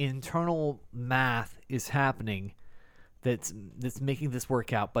what internal math is happening that's making this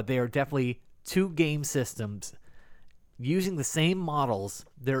work out, but they are definitely two game systems using the same models.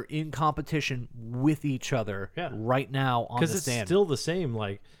 They're in competition with each other right now on the Because it's stand. still the same,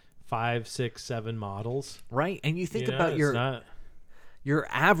 like 5, 6, 7 models. Right, and you think You know, about it's your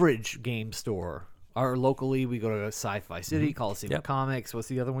average game store. Or locally, we go to Sci-Fi City, Coliseum Yep. Comics. What's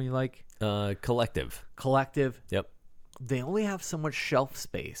the other one you like? Collective. Collective. Yep. They only have so much shelf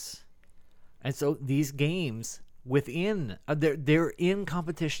space, and so these games within they're in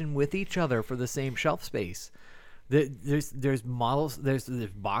competition with each other for the same shelf space. There's models. There's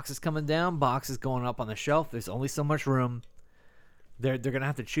boxes coming down, boxes going up on the shelf. There's only so much room. They're gonna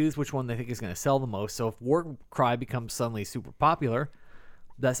have to choose which one they think is gonna sell the most. So if Warcry becomes suddenly super popular,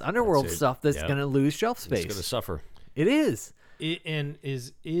 that's Underworld it. stuff that's Yeah. gonna lose shelf space. It's going to suffer. It is. And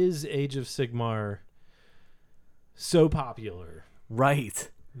is Age of Sigmar so popular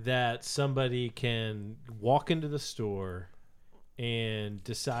Right. that somebody can walk into the store and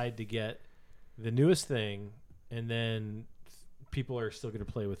decide to get the newest thing, and then people are still going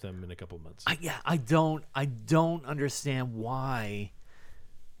to play with them in a couple months? I don't understand why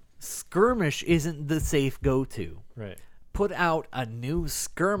Skirmish isn't the safe go-to. Right. Put out a new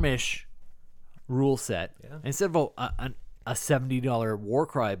Skirmish rule set instead of a $70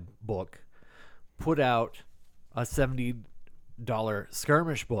 Warcry book. Put out a $70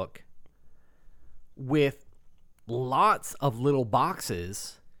 Skirmish book with lots of little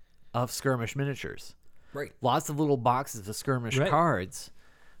boxes of Skirmish miniatures. Right. Lots of little boxes of Skirmish Right. cards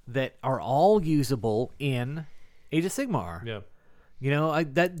that are all usable in Age of Sigmar. Yeah. You know,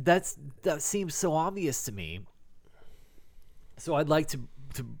 that seems so obvious to me. So I'd like to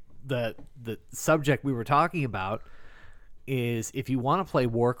the subject we were talking about is if you want to play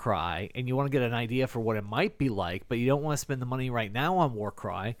Warcry and you want to get an idea for what it might be like, but you don't want to spend the money right now on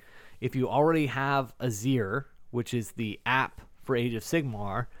Warcry, if you already have Azir, which is the app for Age of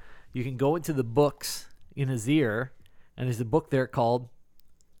Sigmar, you can go into the books in Azir, and there's a book there called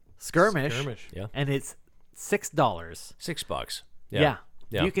Skirmish, Yeah. and it's $6. $6. Yeah.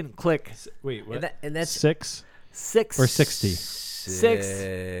 Yeah. You can click Wait, what? And that's 6 6 or 60?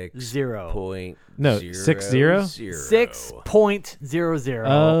 6-0. Point No, 6-0? 6.00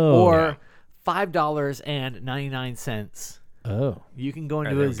 Oh. or $5.99. Oh. You can go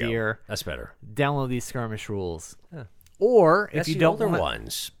into There we go. Azir, That's better. download these Skirmish rules. Or if That's you the don't older want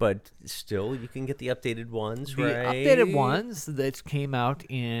ones, but still you can get the updated ones, the right? updated ones that came out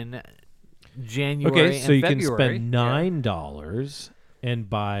in January Okay, so and you can February. spend $9 and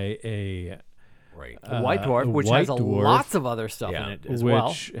buy a Right. White Dwarf, which White has Dwarf, lots of other stuff Yeah. in it as which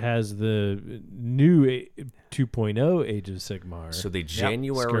well. has the new 2.0 Age of Sigmar. So the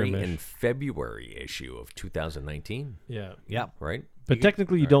January Skirmish. and February issue of 2019, Yeah. Yeah. right? But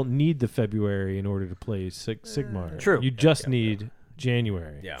technically, you don't need the February in order to play Sigmar. True. You just need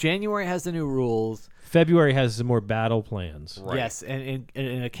January. Yeah. January has the new rules. February has some more battle plans. Right. Yes, and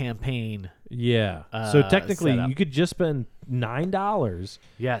in a campaign. Yeah. So technically, setup. you could just spend $9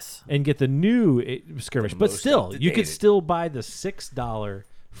 Yes. and get the new Skirmish. But most still, you could up-to-date. still buy the $6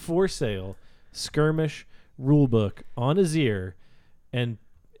 for sale Skirmish rulebook on Azir and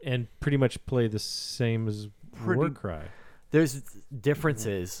pretty much play the same as Warcry. There's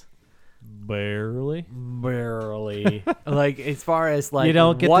differences. Barely. Barely. Like as far as like you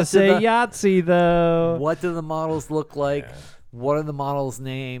don't get what to say do the, Yahtzee though. what do the models look like? What are the models'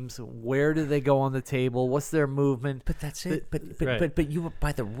 names? Where do they go on the table? What's their movement? But that's it. But Right. but you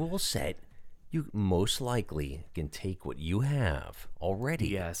by the rule set, you most likely can take what you have already,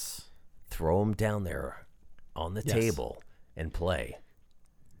 Yes. throw them down there on the Yes. table, and play.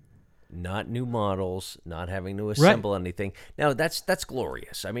 Not new models, not having to assemble anything. Now that's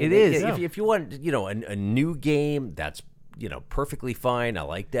glorious. I mean, It is. If you want, a new game, that's perfectly fine. I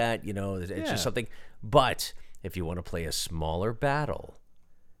like that. It's just something. But if you want to play a smaller battle,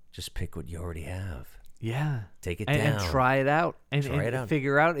 just pick what you already have. Yeah. Take it and down. try it out and, Try it out.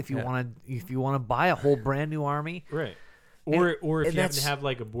 figure out if you want to buy a whole brand new army. Right. Or if and you happen to that's- have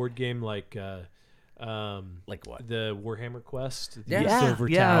like a board game like Like what? the Warhammer Quest, the Yeah. Silver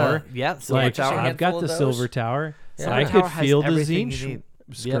yeah. Tower. Yeah, Silver Like Tower. I've got handful the of Silver those. Tower. Silver I Tower could has field the everything you Zine need.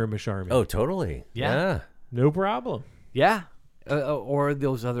 skirmish army. Oh, totally. Yeah. No problem. Yeah. Or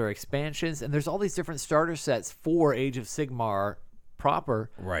those other expansions. And there's all these different starter sets for Age of Sigmar proper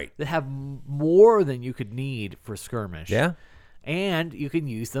Right. that have more than you could need for Skirmish. Yeah. And you can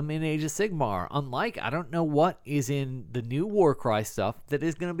use them in Age of Sigmar. Unlike, I don't know what is in the new Warcry stuff that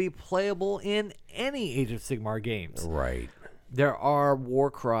is going to be playable in any Age of Sigmar games. Right. There are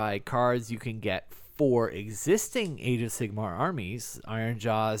Warcry cards you can get for existing Age of Sigmar armies. Iron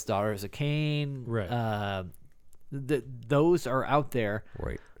Jaws, Daughters of Cain. Right. Those are out there.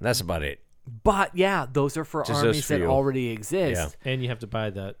 Right. And that's about it. But yeah, those are for Just those armies that few. already exist. And you have to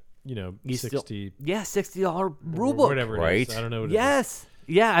buy that, You 60 yeah, $60 rule or book. whatever it Right. is. I don't know what it is. Yes.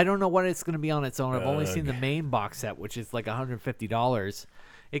 Yeah, I don't know what it's going to be on its own. I've only seen the main box set, which is like $150.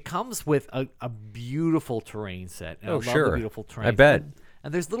 It comes with a beautiful terrain set. And I love sure. the beautiful terrain. I bet.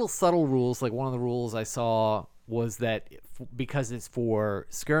 And there's little subtle rules. Like one of the rules I saw was that because it's for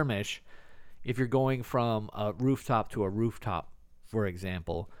skirmish, if you're going from a rooftop to a rooftop, for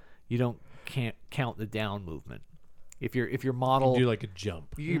example, can't count the down movement. If your model Do like a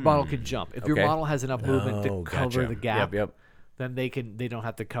jump. your model can jump. If your Okay. model has enough movement to cover gotcha. the gap, Yep. then they don't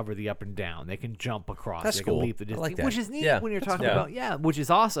have to cover the up and down. They can jump across. That's they cool. can leap the I distance, like that. which is neat Yeah, when you're that's talking cool. about which is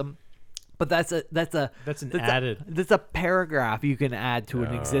awesome. But that's an added. That's a paragraph you can add to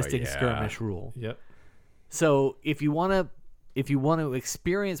an existing yeah. skirmish rule. Yep. So if you want to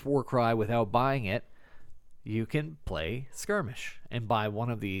experience Warcry without buying it, you can play Skirmish and buy one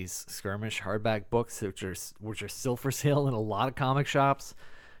of these Skirmish hardback books, which are still for sale in a lot of comic shops.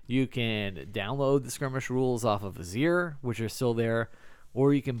 You can download the Skirmish rules off of Azir, which are still there,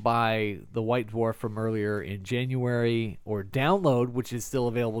 or you can buy the White Dwarf from earlier in January, or download, which is still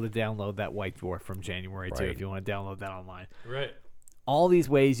available to download that White Dwarf from January too, Right. if you want to download that online. Right. All these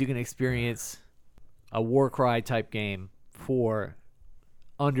ways you can experience a Warcry type game for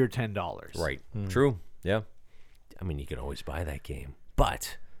under $10. Right. True. Yeah. I mean, you can always buy that game,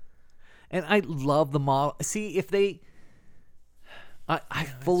 but And I love the model. See, if they... I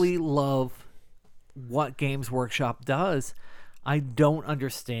fully love what Games Workshop does. I don't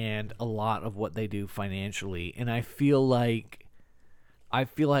understand a lot of what they do financially, and I feel like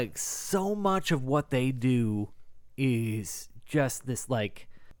so much of what they do is just this like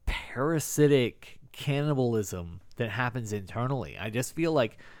parasitic cannibalism that happens internally. I just feel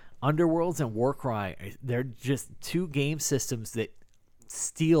like Underworlds and Warcry, they're just two game systems that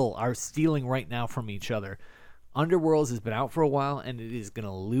are stealing right now from each other. Underworlds has been out for a while, and it is going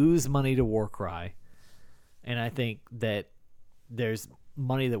to lose money to Warcry. And I think that there's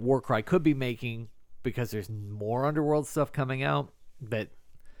money that Warcry could be making because there's more Underworld stuff coming out that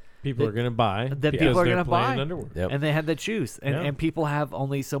People are going to buy. that because people are they're going to playing buy, Underworld. Yep. and they had to choose. And, Yeah. and people have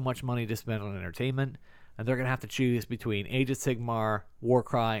only so much money to spend on entertainment, and they're going to have to choose between Age of Sigmar,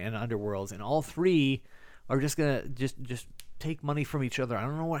 Warcry, and Underworlds, and all three are just going to just take money from each other. I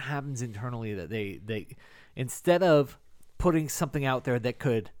don't know what happens internally that they instead of putting something out there that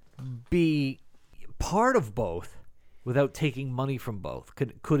could be part of both without taking money from both,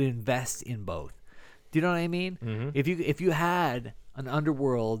 could invest in both. Do you know what I mean? Mm-hmm. If you had an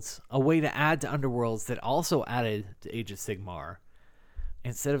Underworlds, a way to add to Underworlds that also added to Age of Sigmar,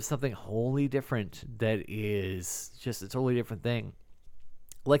 instead of something wholly different that is just a totally different thing.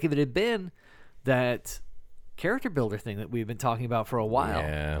 Like if it had been that character builder thing that we've been talking about for a while.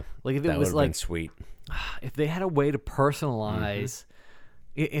 yeah, Like if it that was would've like been sweet. if they had a way to personalize,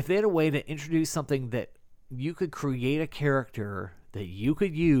 if they had a way to introduce something that you could create a character that you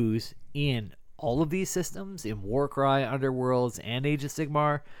could use in all of these systems, in Warcry, Underworlds, and Age of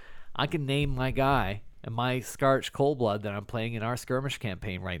Sigmar, I can name my guy and my Scarch Coldblood that I'm playing in our skirmish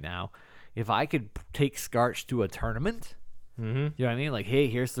campaign right now. If I could take Scarch to a tournament, you know what I mean? Like, hey,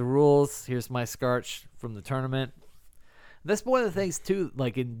 here's the rules. Here's my Scarch from the tournament. That's one of the things too.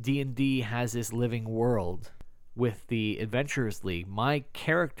 Like in D&D has this living world with the Adventurers League. My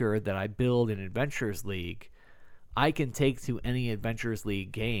character that I build in Adventurers League, I can take to any Adventurers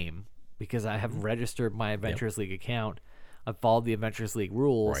League game because I have registered my Adventurers League account. I've followed the Adventurers League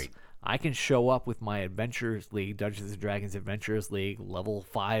rules. Right. I can show up with my Adventurers League, Dungeons & Dragons Adventurers League, level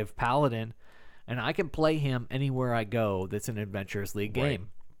 5 Paladin, and I can play him anywhere I go that's an Adventurers League game.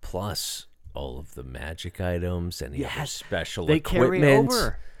 Plus all of the magic items and the other special They equipment. carry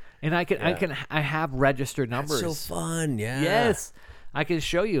over. And I have registered numbers. That's so fun, yeah. Yes. I can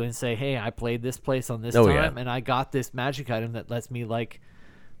show you and say, hey, I played this place on this Oh, time, yeah. and I got this magic item that lets me, like,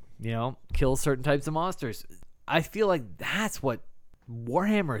 you know, kill certain types of monsters. I feel like that's what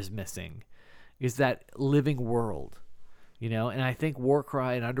Warhammer is missing, is that living world, you know? And I think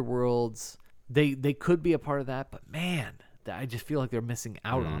Warcry and Underworlds, they could be a part of that, but man, I just feel like they're missing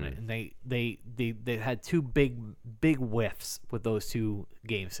out on it. And they had two big whiffs with those two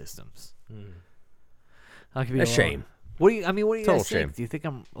game systems. I could be A alone. shame. What do you Total guys think? shame. Do you think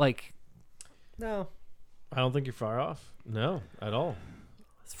I'm like, No. I don't think you're far off. No, at all.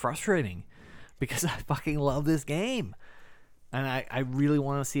 it's frustrating because I fucking love this game. And I really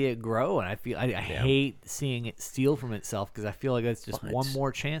want to see it grow, and I feel I hate seeing it steal from itself because I feel like that's just But- one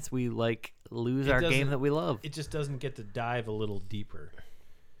more chance we like lose It our game doesn't- that we love. It just doesn't get to dive a little deeper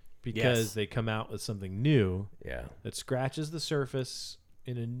because Yes. they come out with something new Yeah. that scratches the surface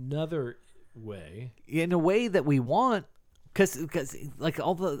in another way. In a way that we want, because like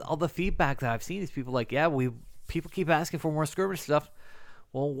all the feedback that I've seen is people like, yeah, people keep asking for more skirmish stuff.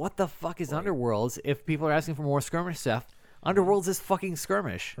 Well, what the fuck is Underworlds if people are asking for more skirmish stuff? Underworlds is fucking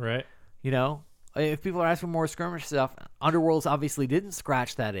skirmish. Right. You know, if people are asking for more skirmish stuff, Underworlds obviously didn't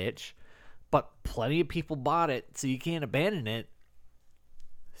scratch that itch, but plenty of people bought it, so you can't abandon it.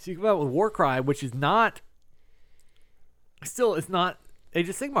 So you come out with Warcry, which is not, still, it's not Age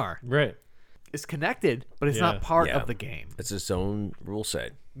of Sigmar. Right. is connected, but it's not part of the game. It's its own rule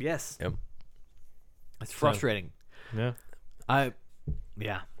set. Yes. Yep. It's frustrating. Yeah. But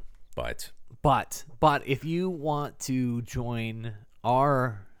if you want to join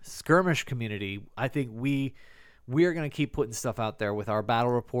our skirmish community, I think we are going to keep putting stuff out there with our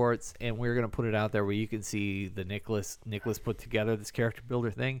battle reports, and we're going to put it out there where you can see the Nicholas put together this character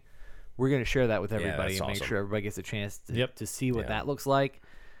builder thing. We're going to share that with everybody and make sure everybody gets a chance to see what that looks like.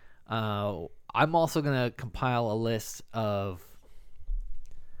 I'm also going to compile a list of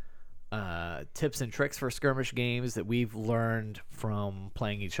tips and tricks for skirmish games that we've learned from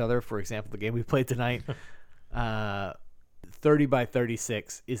playing each other. For example, the game we played tonight, 30 by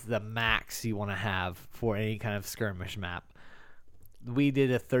 36 is the max you want to have for any kind of skirmish map. We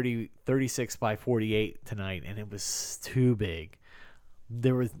did a 36 by 48 tonight, and it was too big.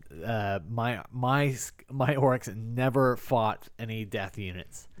 There was my orcs never fought any death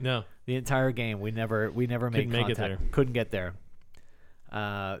units. No, the entire game we never made contact. Couldn't get there.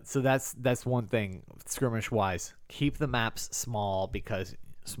 So that's one thing skirmish wise. Keep the maps small, because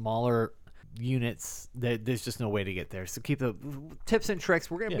smaller units there's just no way to get there. So keep the tips and tricks.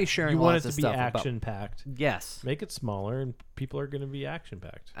 We're going to be sharing. You want lots it of to be stuff action packed. Yes, make it smaller, and people are going to be action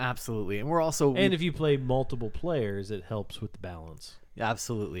packed. Absolutely, and we're also if you play multiple players, it helps with the balance.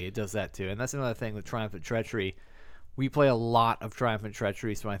 Absolutely, it does that too, and that's another thing with Triumphant Treachery. We play a lot of Triumphant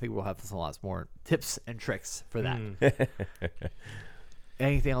Treachery, so I think we'll have a lot more tips and tricks for that.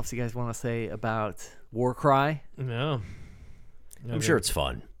 Anything else you guys want to say about Warcry? No. I'm sure it's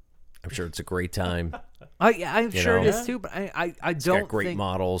fun. I'm sure it's a great time. I'm sure it is too, but I It's don't got great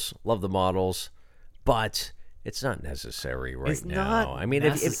models. Love the models, but it's not necessary right now. Not I mean,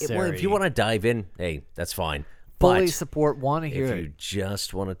 if you want to dive in, hey, that's fine. Fully But support. Want to hear if it. you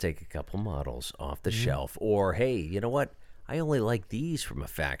just want to take a couple models off the shelf, or hey, you know what? I only like these from a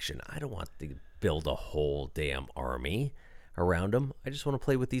faction. I don't want to build a whole damn army around them. I just want to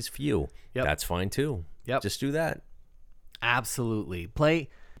play with these few. Yep. That's fine too. Yep. Just do that. Absolutely.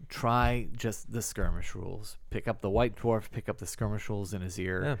 Try just the skirmish rules. Pick up the White Dwarf, pick up the skirmish rules in his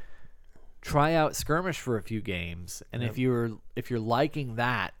ear. Yeah. Try out skirmish for a few games, and if you're liking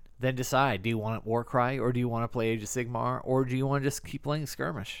that, then decide: do you want Warcry, or do you want to play Age of Sigmar, or do you want to just keep playing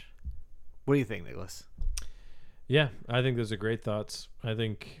skirmish? What do you think, Nicholas? Yeah, I think those are great thoughts. I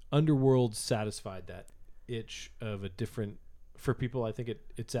think Underworld satisfied that itch of a different for people. I think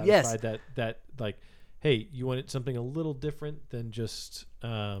it satisfied that like, hey, you wanted something a little different than just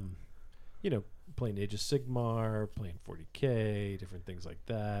playing Age of Sigmar, playing 40K, different things like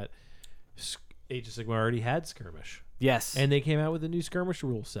that. Age of Sigmar already had skirmish. Yes. And they came out with a new skirmish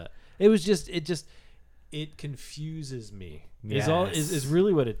rule set. It confuses me. Yes. Is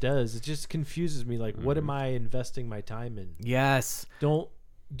really what it does. It just confuses me. Like, what am I investing my time in? Yes.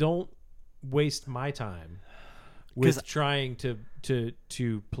 Don't waste my time with trying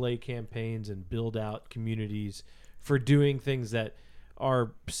to play campaigns and build out communities for doing things that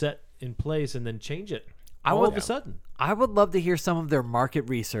are set in place and then change it all of a sudden. I would love to hear some of their market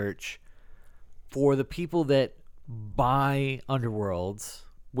research for the people that buy Underworlds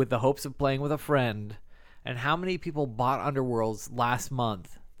with the hopes of playing with a friend, and how many people bought Underworlds last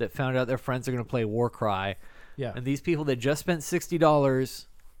month that found out their friends are going to play Warcry. Yeah. And these people that just spent $60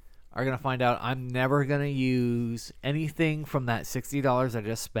 are going to find out I'm never going to use anything from that $60 I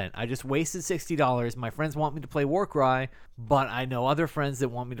just spent. I just wasted $60. My friends want me to play Warcry, but I know other friends that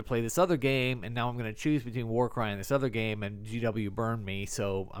want me to play this other game, and now I'm going to choose between Warcry and this other game, and GW burned me,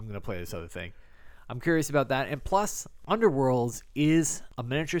 so I'm going to play this other thing. I'm curious about that. And plus, Underworlds is a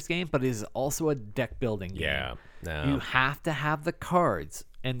miniatures game, but it is also a deck building game. Yeah. No. You have to have the cards,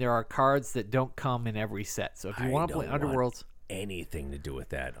 and there are cards that don't come in every set. So if you want to play Underworlds, anything to do with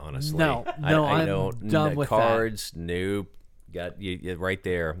that, honestly. No, I'm done with cards. Nope. Got you right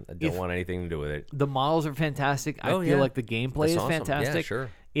there. I don't want anything to do with it. The models are fantastic. I feel like the gameplay is awesome. fantastic. Yeah, sure.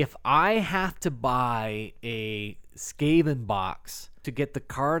 If I have to buy a Skaven box to get the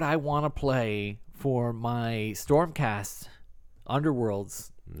card I want to play for my Stormcast Underworlds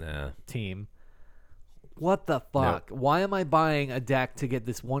team, what the fuck? Nope. Why am I buying a deck to get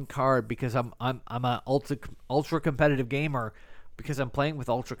this one card because I'm an ultra competitive gamer, because I'm playing with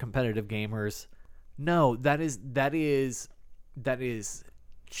ultra competitive gamers? No, that is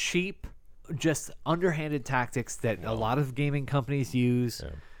cheap, just underhanded tactics that a lot of gaming companies use.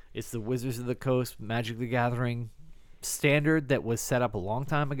 Yeah. It's the Wizards of the Coast Magic the Gathering standard that was set up a long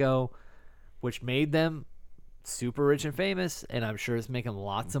time ago, which made them super rich and famous, and I'm sure it's making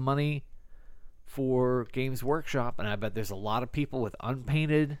lots of money for Games Workshop. And I bet there's a lot of people with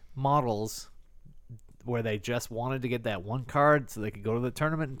unpainted models where they just wanted to get that one card so they could go to the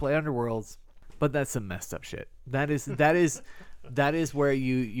tournament and play Underworlds. But that's some messed up shit. That is where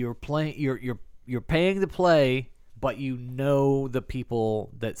you're playing you're paying to play, but you know the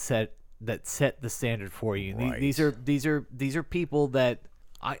people that set the standard for you. Right. These are people that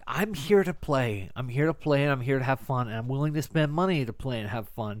I'm here to play. I'm here to play and I'm here to have fun, and I'm willing to spend money to play and have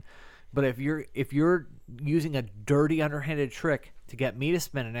fun. But if you're using a dirty, underhanded trick to get me to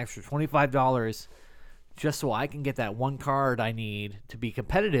spend an extra $25 just so I can get that one card I need to be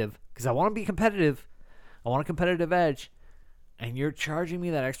competitive, because I want to be competitive, I want a competitive edge, and you're charging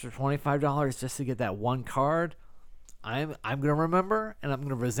me that extra $25 just to get that one card, I'm gonna remember, and I'm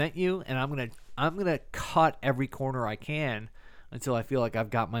gonna resent you, and I'm gonna cut every corner I can until I feel like I've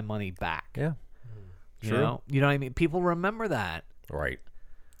got my money back. Yeah. You know what I mean? People remember that. Right.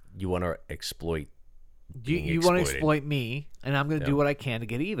 You want to exploit. You want to exploit me, and I'm going to do what I can to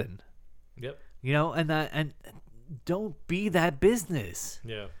get even. Yep. You know, and don't be that business.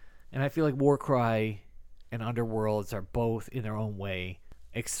 Yeah. And I feel like Warcry and Underworlds are both, in their own way,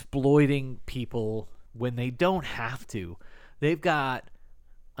 exploiting people when they don't have to. They've got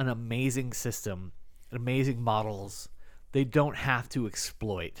an amazing system, amazing models. They don't have to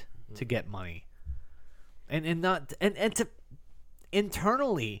exploit to get money, and to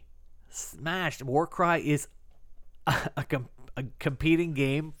internally smashed. Warcry is a competing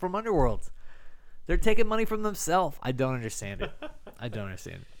game from Underworlds. They're taking money from themselves. I don't understand it.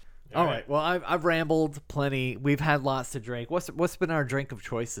 All right. Well, I've rambled plenty. We've had lots to drink. What's been our drink of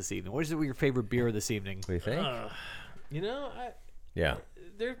choice this evening? What is your favorite beer this evening? What do you think? Yeah.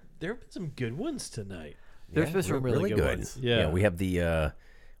 There have been some good ones tonight. There's been some really good ones. Yeah. We have the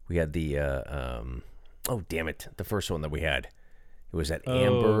oh damn it, the first one that we had. It was at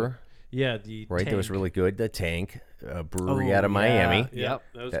Amber. Yeah, the right. tank. That was really good. The Tank brewery out of Miami. Yep.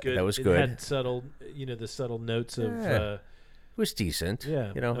 That was good. That was it good. Had subtle, the subtle notes of. It was decent.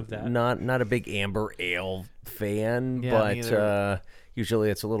 Yeah, of that. Not a big amber ale fan, Yeah, me but usually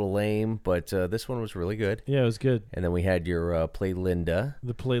it's a little lame. But this one was really good. Yeah, it was good. And then we had your Play Linda.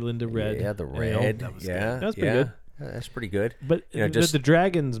 The Play Linda Red. Yeah, the ale. red. That was yeah, good. That was pretty good. That's pretty good. But just the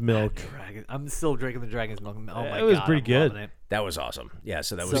Dragon's Milk. I'm still drinking the Dragon's Milk. Oh my god, it was pretty I'm good. loving it. That was awesome. Yeah,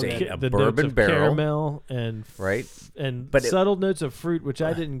 so that So was good. a The bourbon notes of barrel. caramel and right? but subtle notes of fruit, which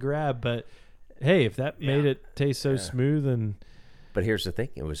I didn't grab. But hey, if that made it taste so smooth and But here's the thing: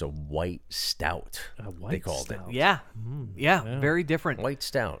 it was a white stout. white they called stout. it Yeah, very different. white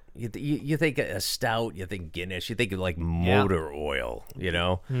stout. You think a stout, you think Guinness, you think of like motor oil. You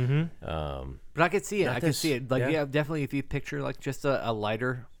know. Mm-hmm. But I could see it. Not I could this- see it. Like, yeah. yeah, definitely. If you picture like just a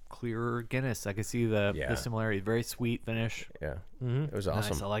lighter, clearer Guinness, I could see the similarity. Very sweet finish. Yeah, Mm-hmm. it was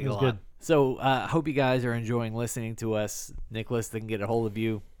awesome. Nice. I like it It a was lot. good. So, hope you guys are enjoying listening to us. Nicholas, they can get a hold of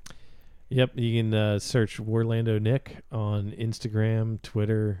you. Yep, you can search Warlando Nick on Instagram,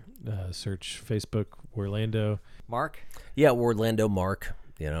 Twitter, search Facebook Warlando. Mark? Yeah, Warlando Mark.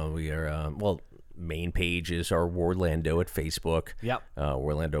 We are main page is our Warlando at Facebook. Yep.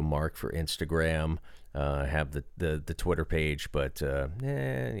 Warlando Mark for Instagram. Have the Twitter page, but Yeah.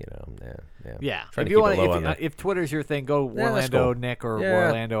 Trying If to you keep want, it low on the- if Twitter's your thing, go Yeah, that's Warlando cool. Nick or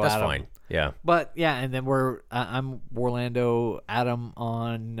Yeah, Warlando that's Adam. fine. Yeah. But yeah, and then I'm Warlando Adam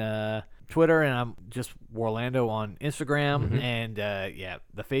on Twitter, and I'm just Warlando on Instagram, Mm-hmm. and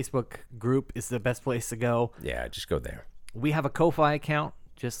the Facebook group is the best place to go. Yeah, just go there. We have a Ko-Fi account,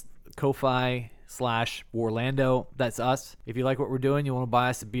 just Ko-Fi/Warlando. That's us. If you like what we're doing, you want to buy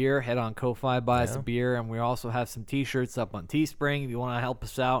us a beer, head on Ko-Fi, buy us a beer, and we also have some T-shirts up on Teespring. If you want to help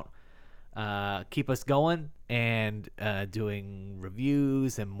us out, keep us going, and doing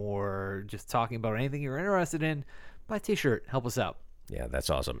reviews and more, just talking about anything you're interested in, buy a T-shirt. Help us out. Yeah, that's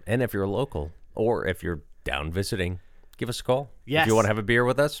awesome. And if you're local or if you're down visiting, give us a call. Yes. If you want to have a beer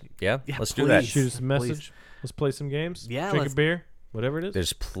with us, let's do that. please. Shoot us a message. Let's play some games. Yeah, drink let's- a beer, whatever it is.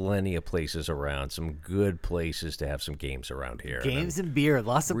 There's plenty of places around, some good places to have some games around here. Games and beer,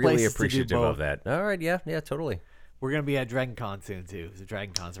 lots of really places appreciative to do both. of that. All right, yeah, totally. We're gonna be at Dragon Con soon too. The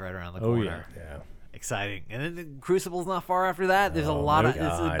Dragon Con's right around the Oh, corner. Yeah. Exciting. And then the Crucible's not far after that. There's a lot of. This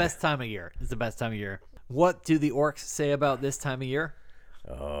is the God. best time of year. It's the best time of year. What do the orcs say about this time of year?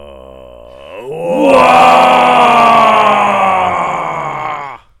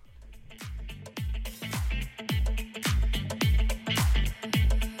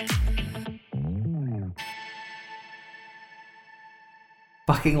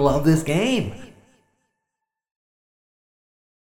 Fucking love this game.